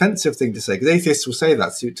a very offensive thing to say, because atheists will say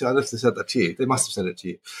that. I don't know if they said that to you. They must have said it to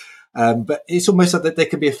you. But it's almost like that they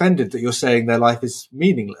can be offended that you're saying their life is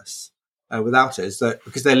meaningless without it,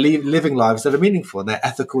 because they're living lives that are meaningful and they're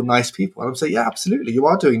ethical, nice people. And I'm saying, yeah, absolutely, you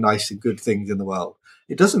are doing nice and good things in the world.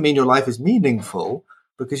 It doesn't mean your life is meaningful,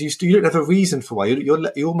 because you don't have a reason for why.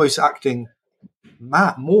 You're almost acting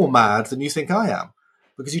more mad than you think I am,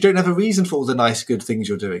 because you don't have a reason for all the nice, good things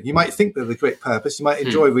you're doing. You might think they're the great purpose. You might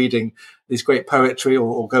enjoy reading this great poetry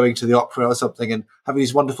or going to the opera or something and having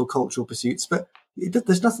these wonderful cultural pursuits, but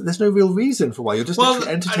there's no real reason for why. You're just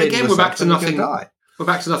entertaining again, yourself. We're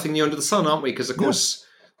back to nothing new under the sun, aren't we? Because, of course,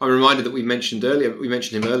 I'm reminded that we mentioned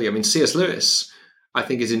him earlier. I mean, C.S. Lewis, I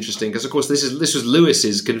think, is interesting because, of course, this was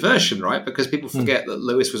Lewis's conversion, right? Because people forget that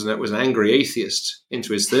Lewis was an angry atheist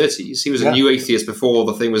into his 30s. He was a new atheist before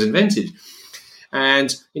the thing was invented.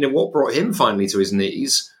 And, what brought him finally to his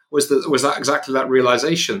knees was that exactly that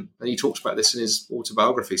realization. And he talks about this in his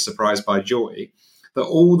autobiography, Surprised by Joy, that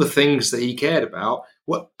all the things that he cared about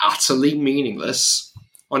were utterly meaningless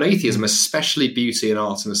on atheism, especially beauty and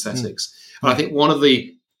art and aesthetics. And I think one of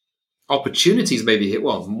the opportunities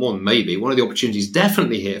one of the opportunities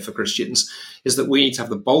definitely here for Christians is that we need to have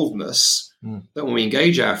the boldness that when we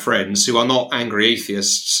engage our friends who are not angry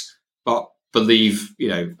atheists, but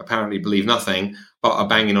apparently believe nothing, but are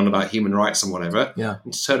banging on about human rights and whatever,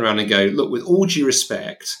 and to turn around and go, look, with all due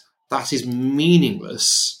respect, that is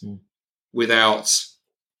meaningless without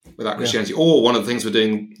Christianity. Or one of the things we're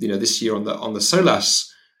doing, this year on the Solas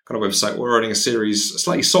kind of website, we're running a series, a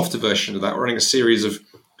slightly softer version of that. We're running a series of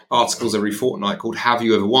articles every fortnight called Have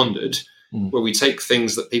You Ever Wondered, where we take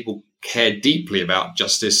things that people care deeply about,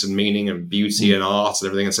 justice and meaning and beauty and art and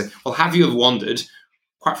everything, and say, well, have you ever wondered,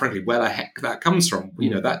 quite frankly, where the heck that comes from?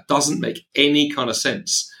 That doesn't make any kind of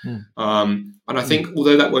sense. And I think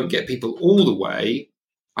although that won't get people all the way,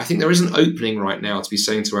 I think there is an opening right now to be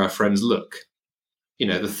saying to our friends, look,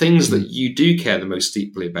 the things that you do care the most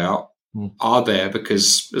deeply about are there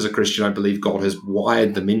because, as a Christian, I believe God has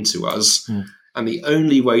wired them into us. And the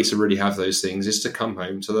only way to really have those things is to come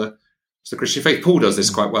home to the Christian faith. Paul does this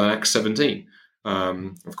quite well in Acts 17,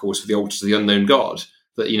 of course, with the altar to the unknown God,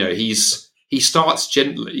 that, he starts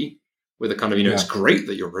gently with a kind of, it's great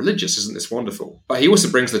that you're religious, isn't this wonderful? But he also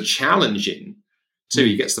brings the challenge in too.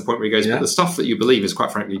 He gets to the point where he goes, but the stuff that you believe is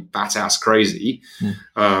quite frankly bat-ass crazy.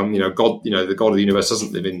 God, the God of the universe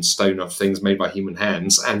doesn't live in stone of things made by human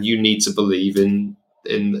hands, and you need to believe in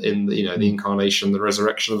the incarnation, the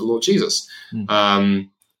resurrection of the Lord Jesus.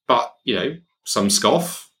 But some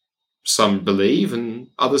scoff, some believe, and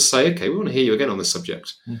others say, okay, we want to hear you again on this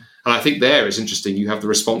subject. And I think there it's interesting. You have the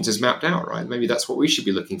responses mapped out, right? Maybe that's what we should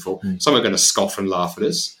be looking for. Some are going to scoff and laugh at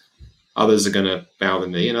us. Others are going to bow the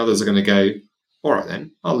knee, and others are going to go, all right,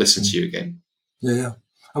 then I'll listen to you again. Yeah.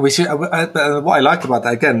 And we see what I like about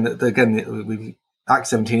that again, Act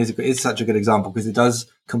 17 is such a good example because it does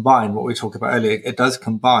combine what we talked about earlier. It does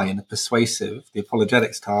combine the persuasive, the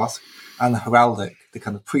apologetics task, and the heraldic, the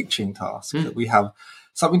kind of preaching task, that we have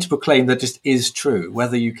something to proclaim that just is true,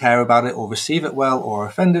 whether you care about it or receive it well or are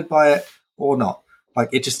offended by it or not. Like,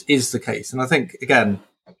 it just is the case. And I think, again,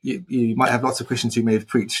 you might have lots of Christians who may have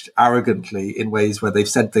preached arrogantly in ways where they've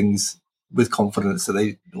said things with confidence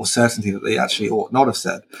or certainty that they actually ought not have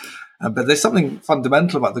said. But there's something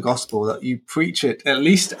fundamental about the gospel that you preach it at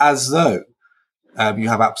least as though you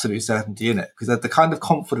have absolute certainty in it, because that's the kind of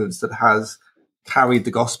confidence that has carried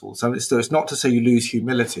the gospel. So it's not to say you lose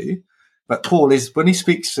humility, but Paul is, when he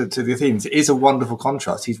speaks to the Athenians, it is a wonderful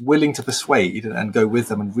contrast. He's willing to persuade and go with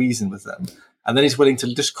them and reason with them. And then he's willing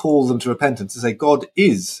to just call them to repentance and say, God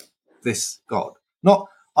is this God.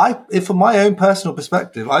 From my own personal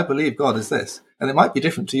perspective, I believe God is this. And it might be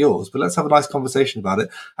different to yours, but let's have a nice conversation about it.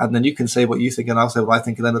 And then you can say what you think and I'll say what I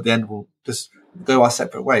think. And then at the end, we'll just go our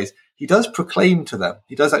separate ways. He does proclaim to them.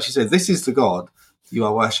 He does actually say, this is the God you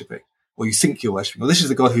are worshipping, or you think you're worshipping, or this is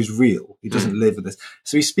the God who's real. He doesn't live in this.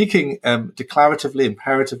 So he's speaking declaratively,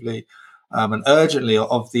 imperatively, and urgently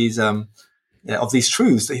of these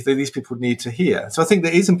truths that these people need to hear. So I think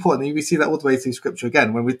that is important. And we see that all the way through Scripture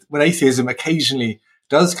again. When atheism occasionally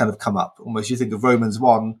does kind of come up, almost you think of Romans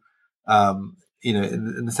 1,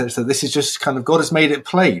 in the sense that this is just kind of God has made it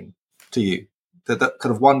plain to you that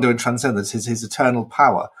kind of wonder and transcendence, his eternal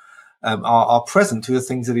power, are present to the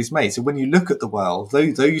things that he's made. So when you look at the world, though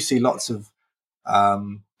you see lots of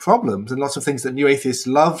problems and lots of things that new atheists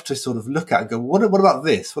love to sort of look at and go, what about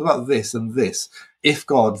this? What about this and this? If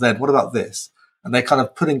God, then what about this? And they're kind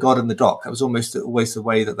of putting God in the dock. That was almost always the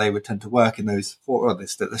way that they would tend to work in those.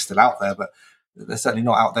 They're still out there, but they're certainly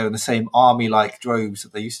not out there in the same army-like droves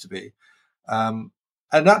that they used to be. And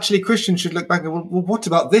actually, Christians should look back and go, well, what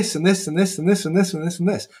about this and this and this and this and this and this and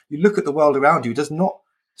this? You look at the world around you, it does not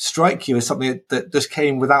strike you as something that just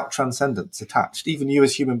came without transcendence attached. Even you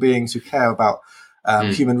as human beings who care about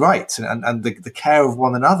human rights and the care of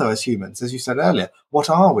one another as humans, as you said earlier, what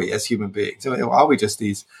are we as human beings? Are we just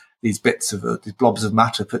these bits of these blobs of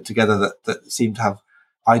matter put together that seem to have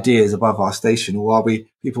ideas above our station, or are we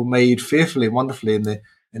people made fearfully and wonderfully in the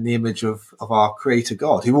in the image of our Creator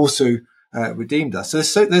God, who also redeemed us.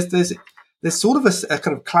 So there's sort of a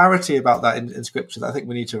kind of clarity about that in Scripture that I think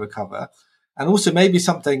we need to recover. And also maybe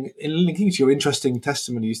something in linking to your interesting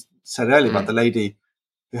testimony you said earlier about the lady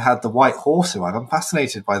who had the white horse arrive. I'm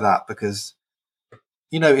fascinated by that because,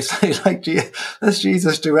 it's like that's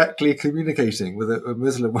Jesus directly communicating with a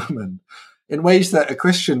Muslim woman in ways that a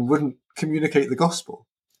Christian wouldn't communicate the gospel.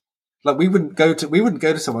 Like we wouldn't go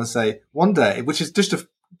to someone and say one day, which is just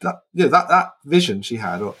that vision she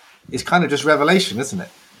had, or it's kind of just revelation, isn't it?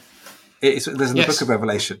 There's in the book of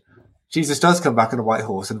Revelation. Jesus does come back on a white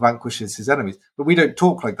horse and vanquishes his enemies. But we don't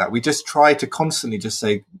talk like that. We just try to constantly just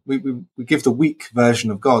say, we give the weak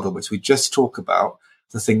version of God, or which we just talk about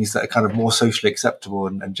the things that are kind of more socially acceptable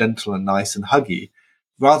and gentle and nice and huggy,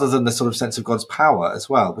 rather than the sort of sense of God's power as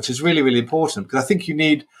well, which is really, really important. Because I think you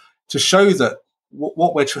need to show that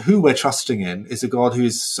who we're trusting in is a God who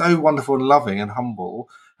is so wonderful and loving and humble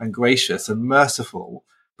and gracious and merciful,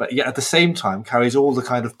 but yet at the same time carries all the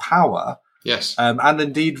kind of power and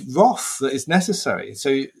indeed wrath that is necessary. So,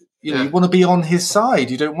 you want to be on his side.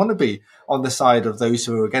 You don't want to be on the side of those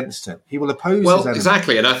who are against him. He will oppose his enemies.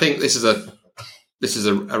 Exactly. And I think this is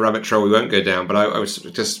a rabbit trail we won't go down, but I was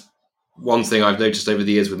just one thing I've noticed over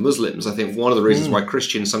the years with Muslims. I think one of the reasons why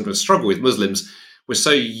Christians sometimes struggle with Muslims, we're so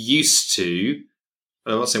used to,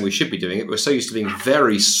 and I'm not saying we should be doing it, but we're so used to being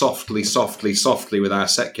very softly with our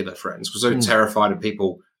secular friends. We're so terrified of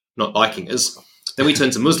people not liking us. Then we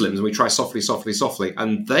turn to Muslims and we try softly,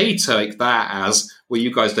 and they take that as, well,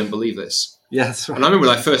 you guys don't believe this. Yes. Right. And I remember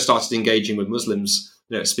when I first started engaging with Muslims,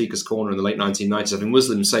 at Speaker's Corner in the late 1990s, I think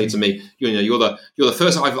Muslims say to me, you're the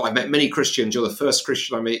first. I've met many Christians. You're the first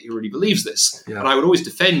Christian I met who really believes this. Yeah. And I would always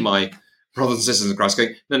defend my brothers and sisters in Christ,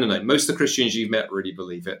 going, no. Most of the Christians you've met really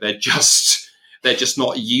believe it. They're just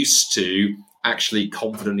not used to actually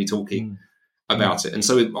confidently talking about it. And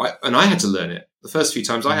so I had to learn it. The first few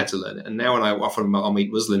times I had to learn it. And now when I'll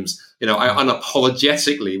meet Muslims, I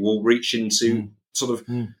unapologetically will reach into sort of,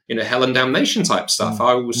 hell and damnation type stuff.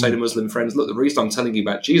 I will say to Muslim friends, look, the reason I'm telling you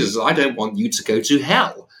about Jesus is I don't want you to go to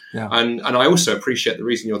hell. Yeah. And I also appreciate the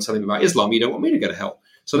reason you're telling me about Islam. You don't want me to go to hell.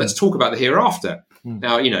 So let's talk about the hereafter.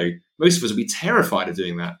 Now, most of us would be terrified of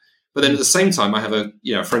doing that. But then at the same time, I have a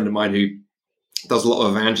friend of mine who does a lot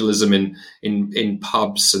of evangelism in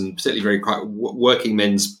pubs, and particularly very quite working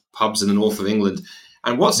men's pubs in the north of England.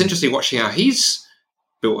 And what's interesting, watching how he's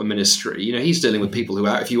built a ministry, he's dealing with people who,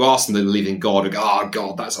 if you ask them to believe in God, go, oh,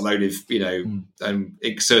 God, that's a load of,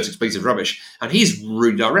 exert expletive rubbish. And he's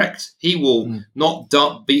really direct. He will not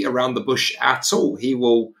beat around the bush at all. He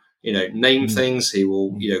will, name things. He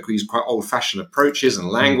will, use quite old-fashioned approaches and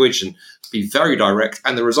language and be very direct.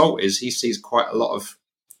 And the result is he sees quite a lot of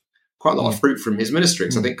fruit from his ministry.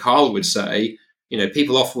 Because I think Carl would say,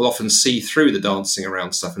 people will often see through the dancing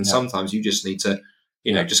around stuff, and sometimes you just need to,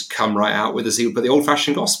 just come right out with the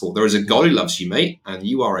old-fashioned gospel. There is a God who loves you, mate, and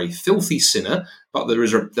you are a filthy sinner, but there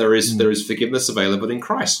is forgiveness available in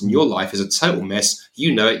Christ, and your life is a total mess.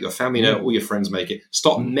 You know it, your family know it, all your friends make it.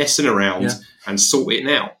 Stop messing around and sort it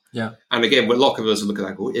now. Yeah. And again, a lot of us look at that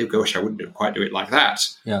and go, oh, gosh, I wouldn't quite do it like that.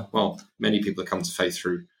 Yeah. Well, many people have come to faith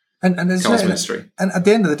through and Carl's ministry. And at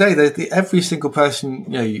the end of the day, every single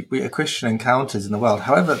person a Christian encounters in the world.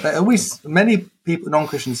 However, there are always many people,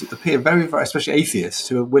 non-Christians, appear very, very, especially atheists,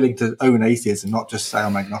 who are willing to own atheism, not just say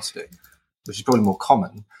I'm agnostic, which is probably more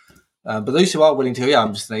common. But those who are willing to,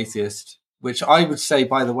 I'm just an atheist, which I would say,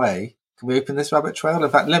 by the way, can we open this rabbit trail?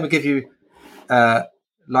 In fact, let me give you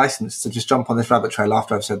license to just jump on this rabbit trail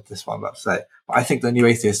after I've said this one I'm about to say. But I think the new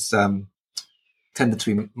atheists tended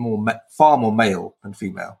to be far more male than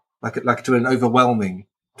female. Like to an overwhelming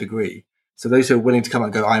degree. So those who are willing to come out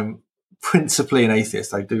and go, I'm principally an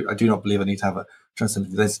atheist. I do not believe I need to have a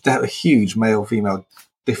transgender. There's a huge male-female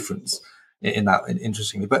difference in that,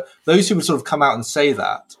 interestingly. But those who would sort of come out and say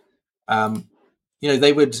that,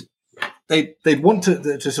 they'd want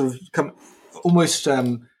to sort of come almost.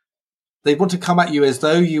 They want to come at you as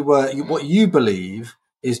though you were what you believe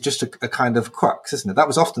is just a kind of crux, isn't it? That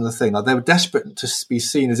was often the thing. Like they were desperate to be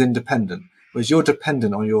seen as independent. Whereas you're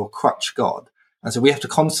dependent on your crutch God. And so we have to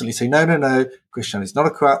constantly say, no, Christianity is not a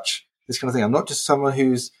crutch, this kind of thing. I'm not just someone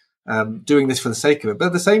who's doing this for the sake of it. But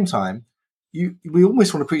at the same time, we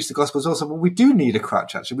almost want to preach the gospel as well. So, we do need a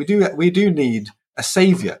crutch, actually. We do need a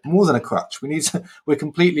saviour, more than a crutch. We're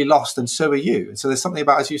completely lost, and so are you. And so there's something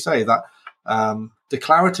about, as you say, that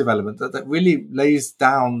declarative element that really lays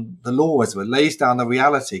down the law, as it were, lays down the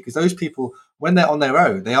reality. Because those people, when they're on their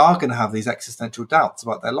own, they are going to have these existential doubts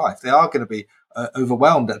about their life. They are going to be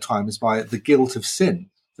overwhelmed at times by the guilt of sin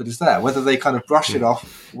that is there. Whether they kind of brush it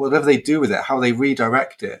off, whatever they do with it, how they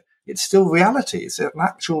redirect it, it's still reality. It's an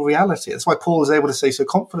actual reality. That's why Paul is able to say so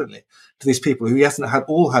confidently to these people who he hasn't had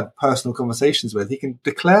personal conversations with. He can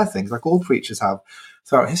declare things like all preachers have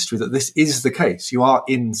throughout history, that this is the case. You are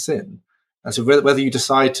in sin. And so whether you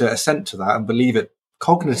decide to assent to that and believe it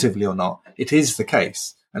cognitively or not, it is the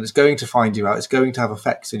case. And it's going to find you out. It's going to have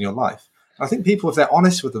effects in your life. And I think people, if they're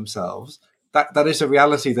honest with themselves, that is a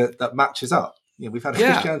reality that matches up. We've had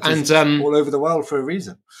Christianity all over the world for a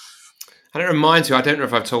reason. And it reminds me, I don't know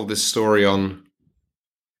if I've told this story on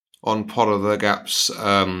Pod of the Gaps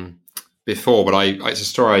before, but it's a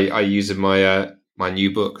story I use in my my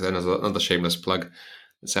new book. Then as another shameless plug.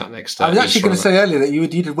 It's out next. I was actually going to say earlier that you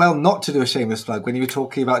did well not to do a shameless plug when you were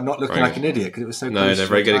talking about not looking like an idiot, because it was so close. No,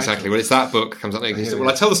 very good, exactly. Well, it's that book comes out next. Well,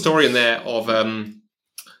 I tell the story in there of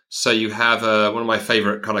so you have one of my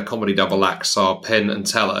favourite kind of comedy double acts are Penn and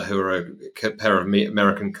Teller, who are a pair of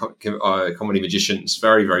American comedy magicians,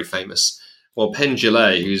 very, very famous. Well, Penn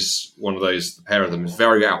Jillette, who's one of those, the pair of them, is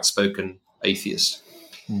very outspoken atheist.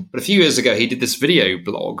 But a few years ago, he did this video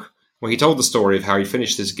blog where he told the story of how he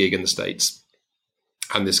finished this gig in the States.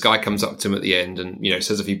 And this guy comes up to him at the end and,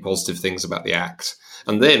 says a few positive things about the act,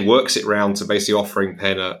 and then works it round to basically offering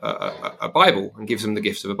Penn a Bible and gives him the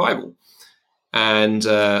gift of a Bible. And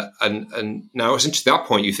now it's interesting. At that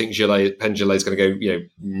point, you think Penn Jillet's going to go,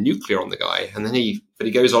 nuclear on the guy. And then he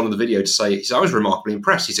goes on in the video to say, he said, I was remarkably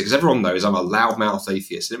impressed. He said, because everyone knows I'm a loudmouth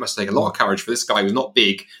atheist. And it must take a lot of courage for this guy who's not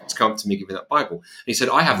big to come up to me and give me that Bible. And he said,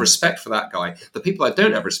 I have respect for that guy. The people I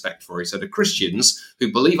don't have respect for, he said, are Christians who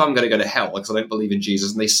believe I'm going to go to hell because I don't believe in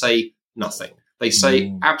Jesus. And they say nothing. They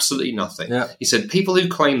say absolutely nothing. Yeah. He said, people who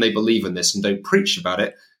claim they believe in this and don't preach about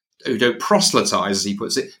it, who don't proselytize, as he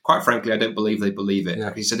puts it, quite frankly, I don't believe they believe it.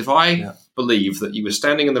 Yeah. He said, if I believed that you were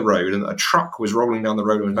standing in the road and that a truck was rolling down the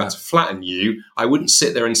road and was about to flatten you, I wouldn't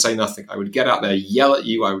sit there and say nothing. I would get out there, yell at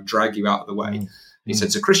you, I would drag you out of the way. He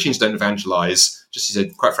said, so Christians don't evangelize. He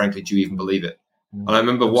said, quite frankly, do you even believe it? And I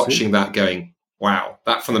remember watching that going, wow,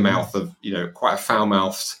 that from the mouth of, quite a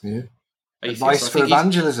foul-mouthed advice for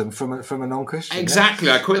evangelism from a non-Christian. Exactly.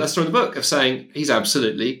 I quote that story in the book of saying he's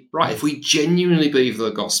absolutely right. If we genuinely believe the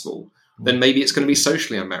gospel, then maybe it's going to be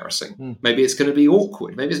socially embarrassing. Maybe it's going to be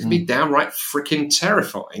awkward. Maybe it's going to be downright freaking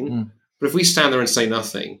terrifying. But if we stand there and say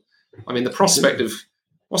nothing, I mean, the prospect of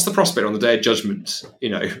what's the prospect on the day of judgment?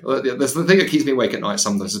 There's the thing that keeps me awake at night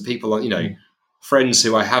sometimes is people, friends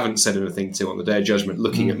who I haven't said anything to on the day of judgment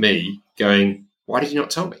looking at me going, why did you not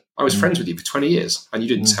tell me? I was friends with you for 20 years and you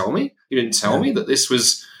didn't tell me? You didn't tell me that this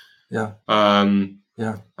was... And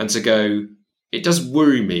to go, it does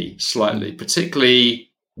worry me slightly, particularly,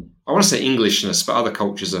 I want to say Englishness, but other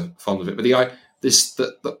cultures are fond of it. But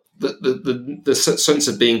the sense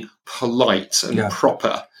of being polite and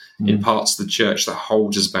proper in parts of the church that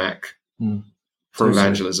holds us back from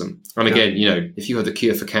evangelism. And again, if you had the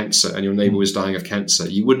cure for cancer and your neighbour was dying of cancer,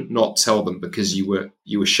 you wouldn't not tell them because you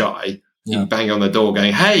were shy. You bang on the door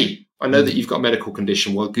going, hey, I know that you've got a medical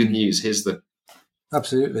condition. Well, good news. Here's the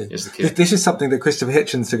cure. This is something that Christopher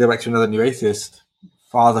Hitchens, to go back to another new atheist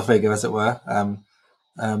father figure, as it were,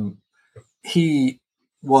 he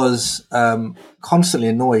was constantly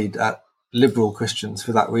annoyed at liberal Christians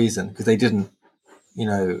for that reason, because they didn't,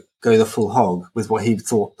 go the full hog with what he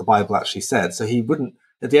thought the Bible actually said. So he wouldn't,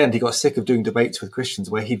 at the end, he got sick of doing debates with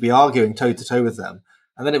Christians where he'd be arguing toe to toe with them.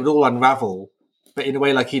 And then it would all unravel, but in a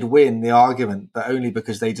way like he'd win the argument, but only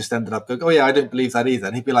because they just ended up going, oh yeah, I don't believe that either.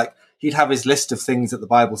 And he'd be like, he'd have his list of things that the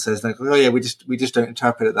Bible says, and go, oh yeah, we just don't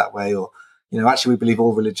interpret it that way. Or, actually we believe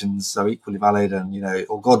all religions are equally valid and,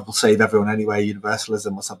 or God will save everyone anyway,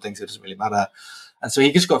 universalism or something, so it doesn't really matter. And so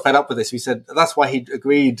he just got fed up with this. He said that's why he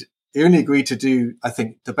only agreed to do, I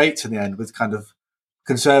think, debates in the end with kind of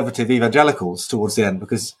conservative evangelicals towards the end,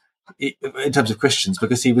 because in terms of Christians,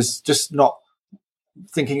 because he was just not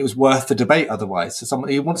thinking it was worth the debate otherwise. So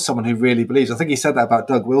he wants someone who really believes. I think he said that about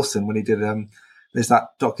Doug Wilson when he did, there's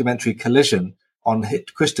that documentary Collision on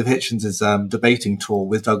Christopher Hitchens' debating tour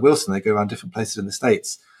with Doug Wilson. They go around different places in the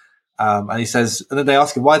States. And he says, and then they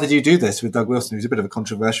ask him, why did you do this with Doug Wilson, who's a bit of a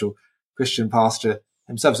controversial Christian pastor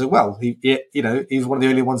himself? So, well, he was one of the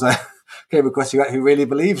only ones I came across who really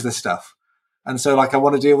believes this stuff. And so, I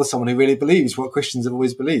want to deal with someone who really believes what Christians have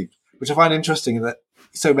always believed, which I find interesting that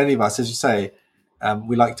so many of us, as you say,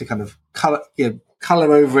 we like to kind of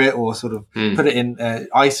color over it or sort of put it in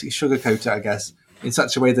sugarcoat it, I guess, in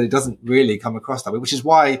such a way that it doesn't really come across that way. Which is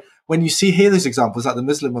why when you hear those examples, like the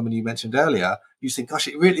Muslim woman you mentioned earlier, you think, gosh,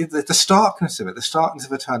 it really, the starkness of it, the starkness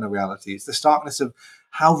of eternal realities, the starkness of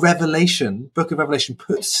how Book of Revelation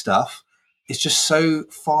puts stuff is just so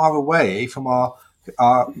far away from our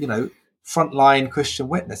frontline Christian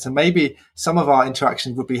witness. And maybe some of our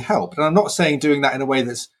interactions would be helped. And I'm not saying doing that in a way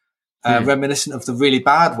that's reminiscent of the really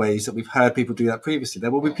bad ways that we've heard people do that previously.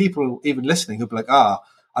 There will be people even listening who'll be like,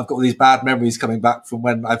 I've got all these bad memories coming back from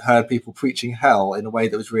when I've heard people preaching hell in a way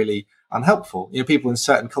that was really unhelpful. People in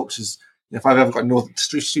certain cultures, if I've ever got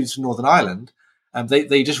students from Northern Ireland,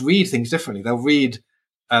 they just read things differently. They'll read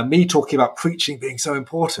me talking about preaching being so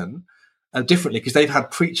important differently because they've had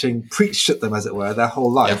preaching preached at them, as it were, their whole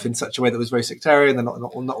life in such a way that was very sectarian. They're not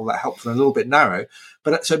all that helpful and a little bit narrow.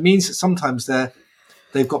 But so it means that sometimes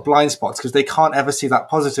they've got blind spots because they can't ever see that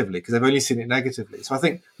positively because they've only seen it negatively. So I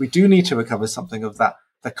think we do need to recover something of that,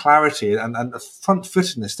 the clarity and the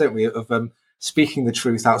front-footedness, don't we, of speaking the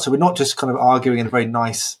truth out. So we're not just kind of arguing in a very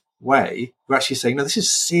nice way. We're actually saying, no, this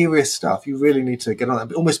is serious stuff. You really need to get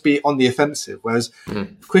on it, almost be on the offensive. Whereas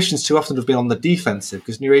Christians too often have been on the defensive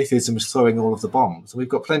because New Atheism is throwing all of the bombs. And we've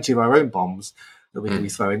got plenty of our own bombs that we can be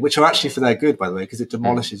throwing, which are actually for their good, by the way, because it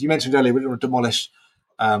demolishes. You mentioned earlier, we don't want to demolish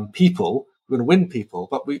people. We're going to win people,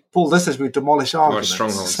 but Paul does says we demolish arguments.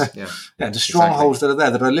 Strongholds, the strongholds that are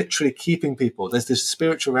there that are literally keeping people. There's this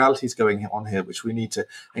spiritual realities going on here which we need to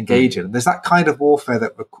engage in. And there's that kind of warfare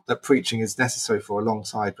that preaching is necessary for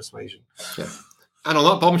alongside persuasion. Yeah. And on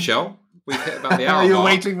that bombshell, we've hit about the hour. You're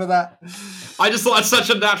waiting for that. I just thought it's such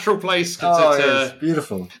a natural place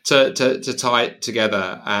beautiful to tie it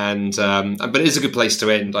together, and but it is a good place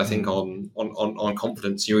to end. I think on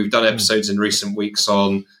confidence. We've done episodes in recent weeks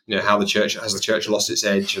on how the church lost its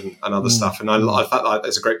edge and other stuff, and I felt like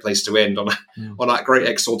it's a great place to end on that great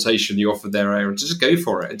exhortation you offered there, Aaron, to just go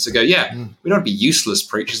for it and to go. We don't be useless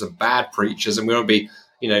preachers and bad preachers, and we don't be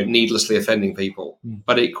needlessly offending people,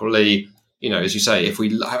 but equally. As you say, if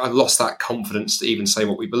I've lost that confidence to even say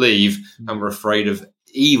what we believe, and we're afraid of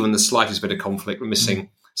even the slightest bit of conflict, we're missing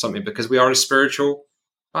something because we are in a spiritual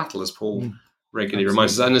battle, as Paul regularly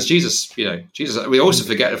reminds us. And as Jesus, we also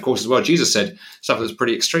forget, of course, as well, Jesus said stuff that was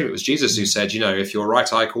pretty extreme. It was Jesus who said, if your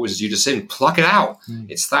right eye causes you to sin, pluck it out.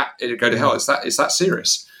 It's that, it'll go to hell. It's that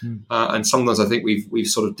serious. And sometimes I think we've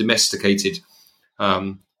sort of domesticated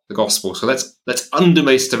the gospel. So let's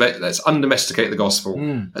undomesticate the gospel.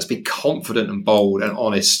 Let's be confident and bold and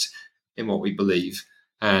honest in what we believe,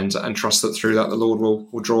 and trust that through that the Lord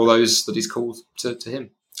will draw those that He's called to Him.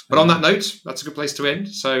 But on that note, that's a good place to end.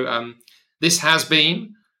 So this has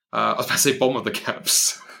been, I was about to say bomb of the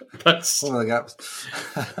gaps. That's Bomb of the gaps.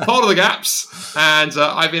 part of the gaps. And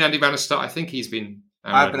I've been Andy Bannister. I think he's been.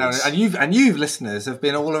 I've been, and you've listeners have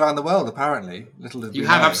been all around the world. Apparently, you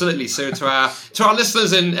have absolutely. So to our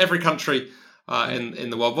listeners in every country in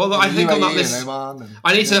the world. Well, I think on that list,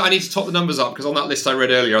 I need to top the numbers up because on that list I read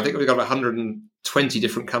earlier, I think we've got about 120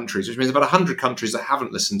 different countries, which means about 100 countries that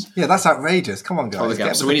haven't listened. Yeah, that's outrageous. Come on,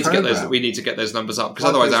 guys. So we need to get those. We need to get those numbers up because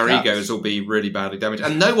otherwise our egos will be really badly damaged.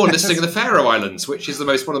 And no one listening in the Faroe Islands, which is one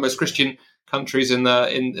of the most Christian countries in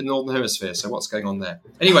the Northern Hemisphere. So what's going on there?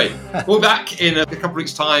 Anyway, we'll be back in a couple of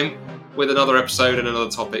weeks' time with another episode and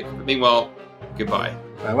another topic. But meanwhile, goodbye.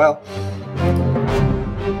 Farewell.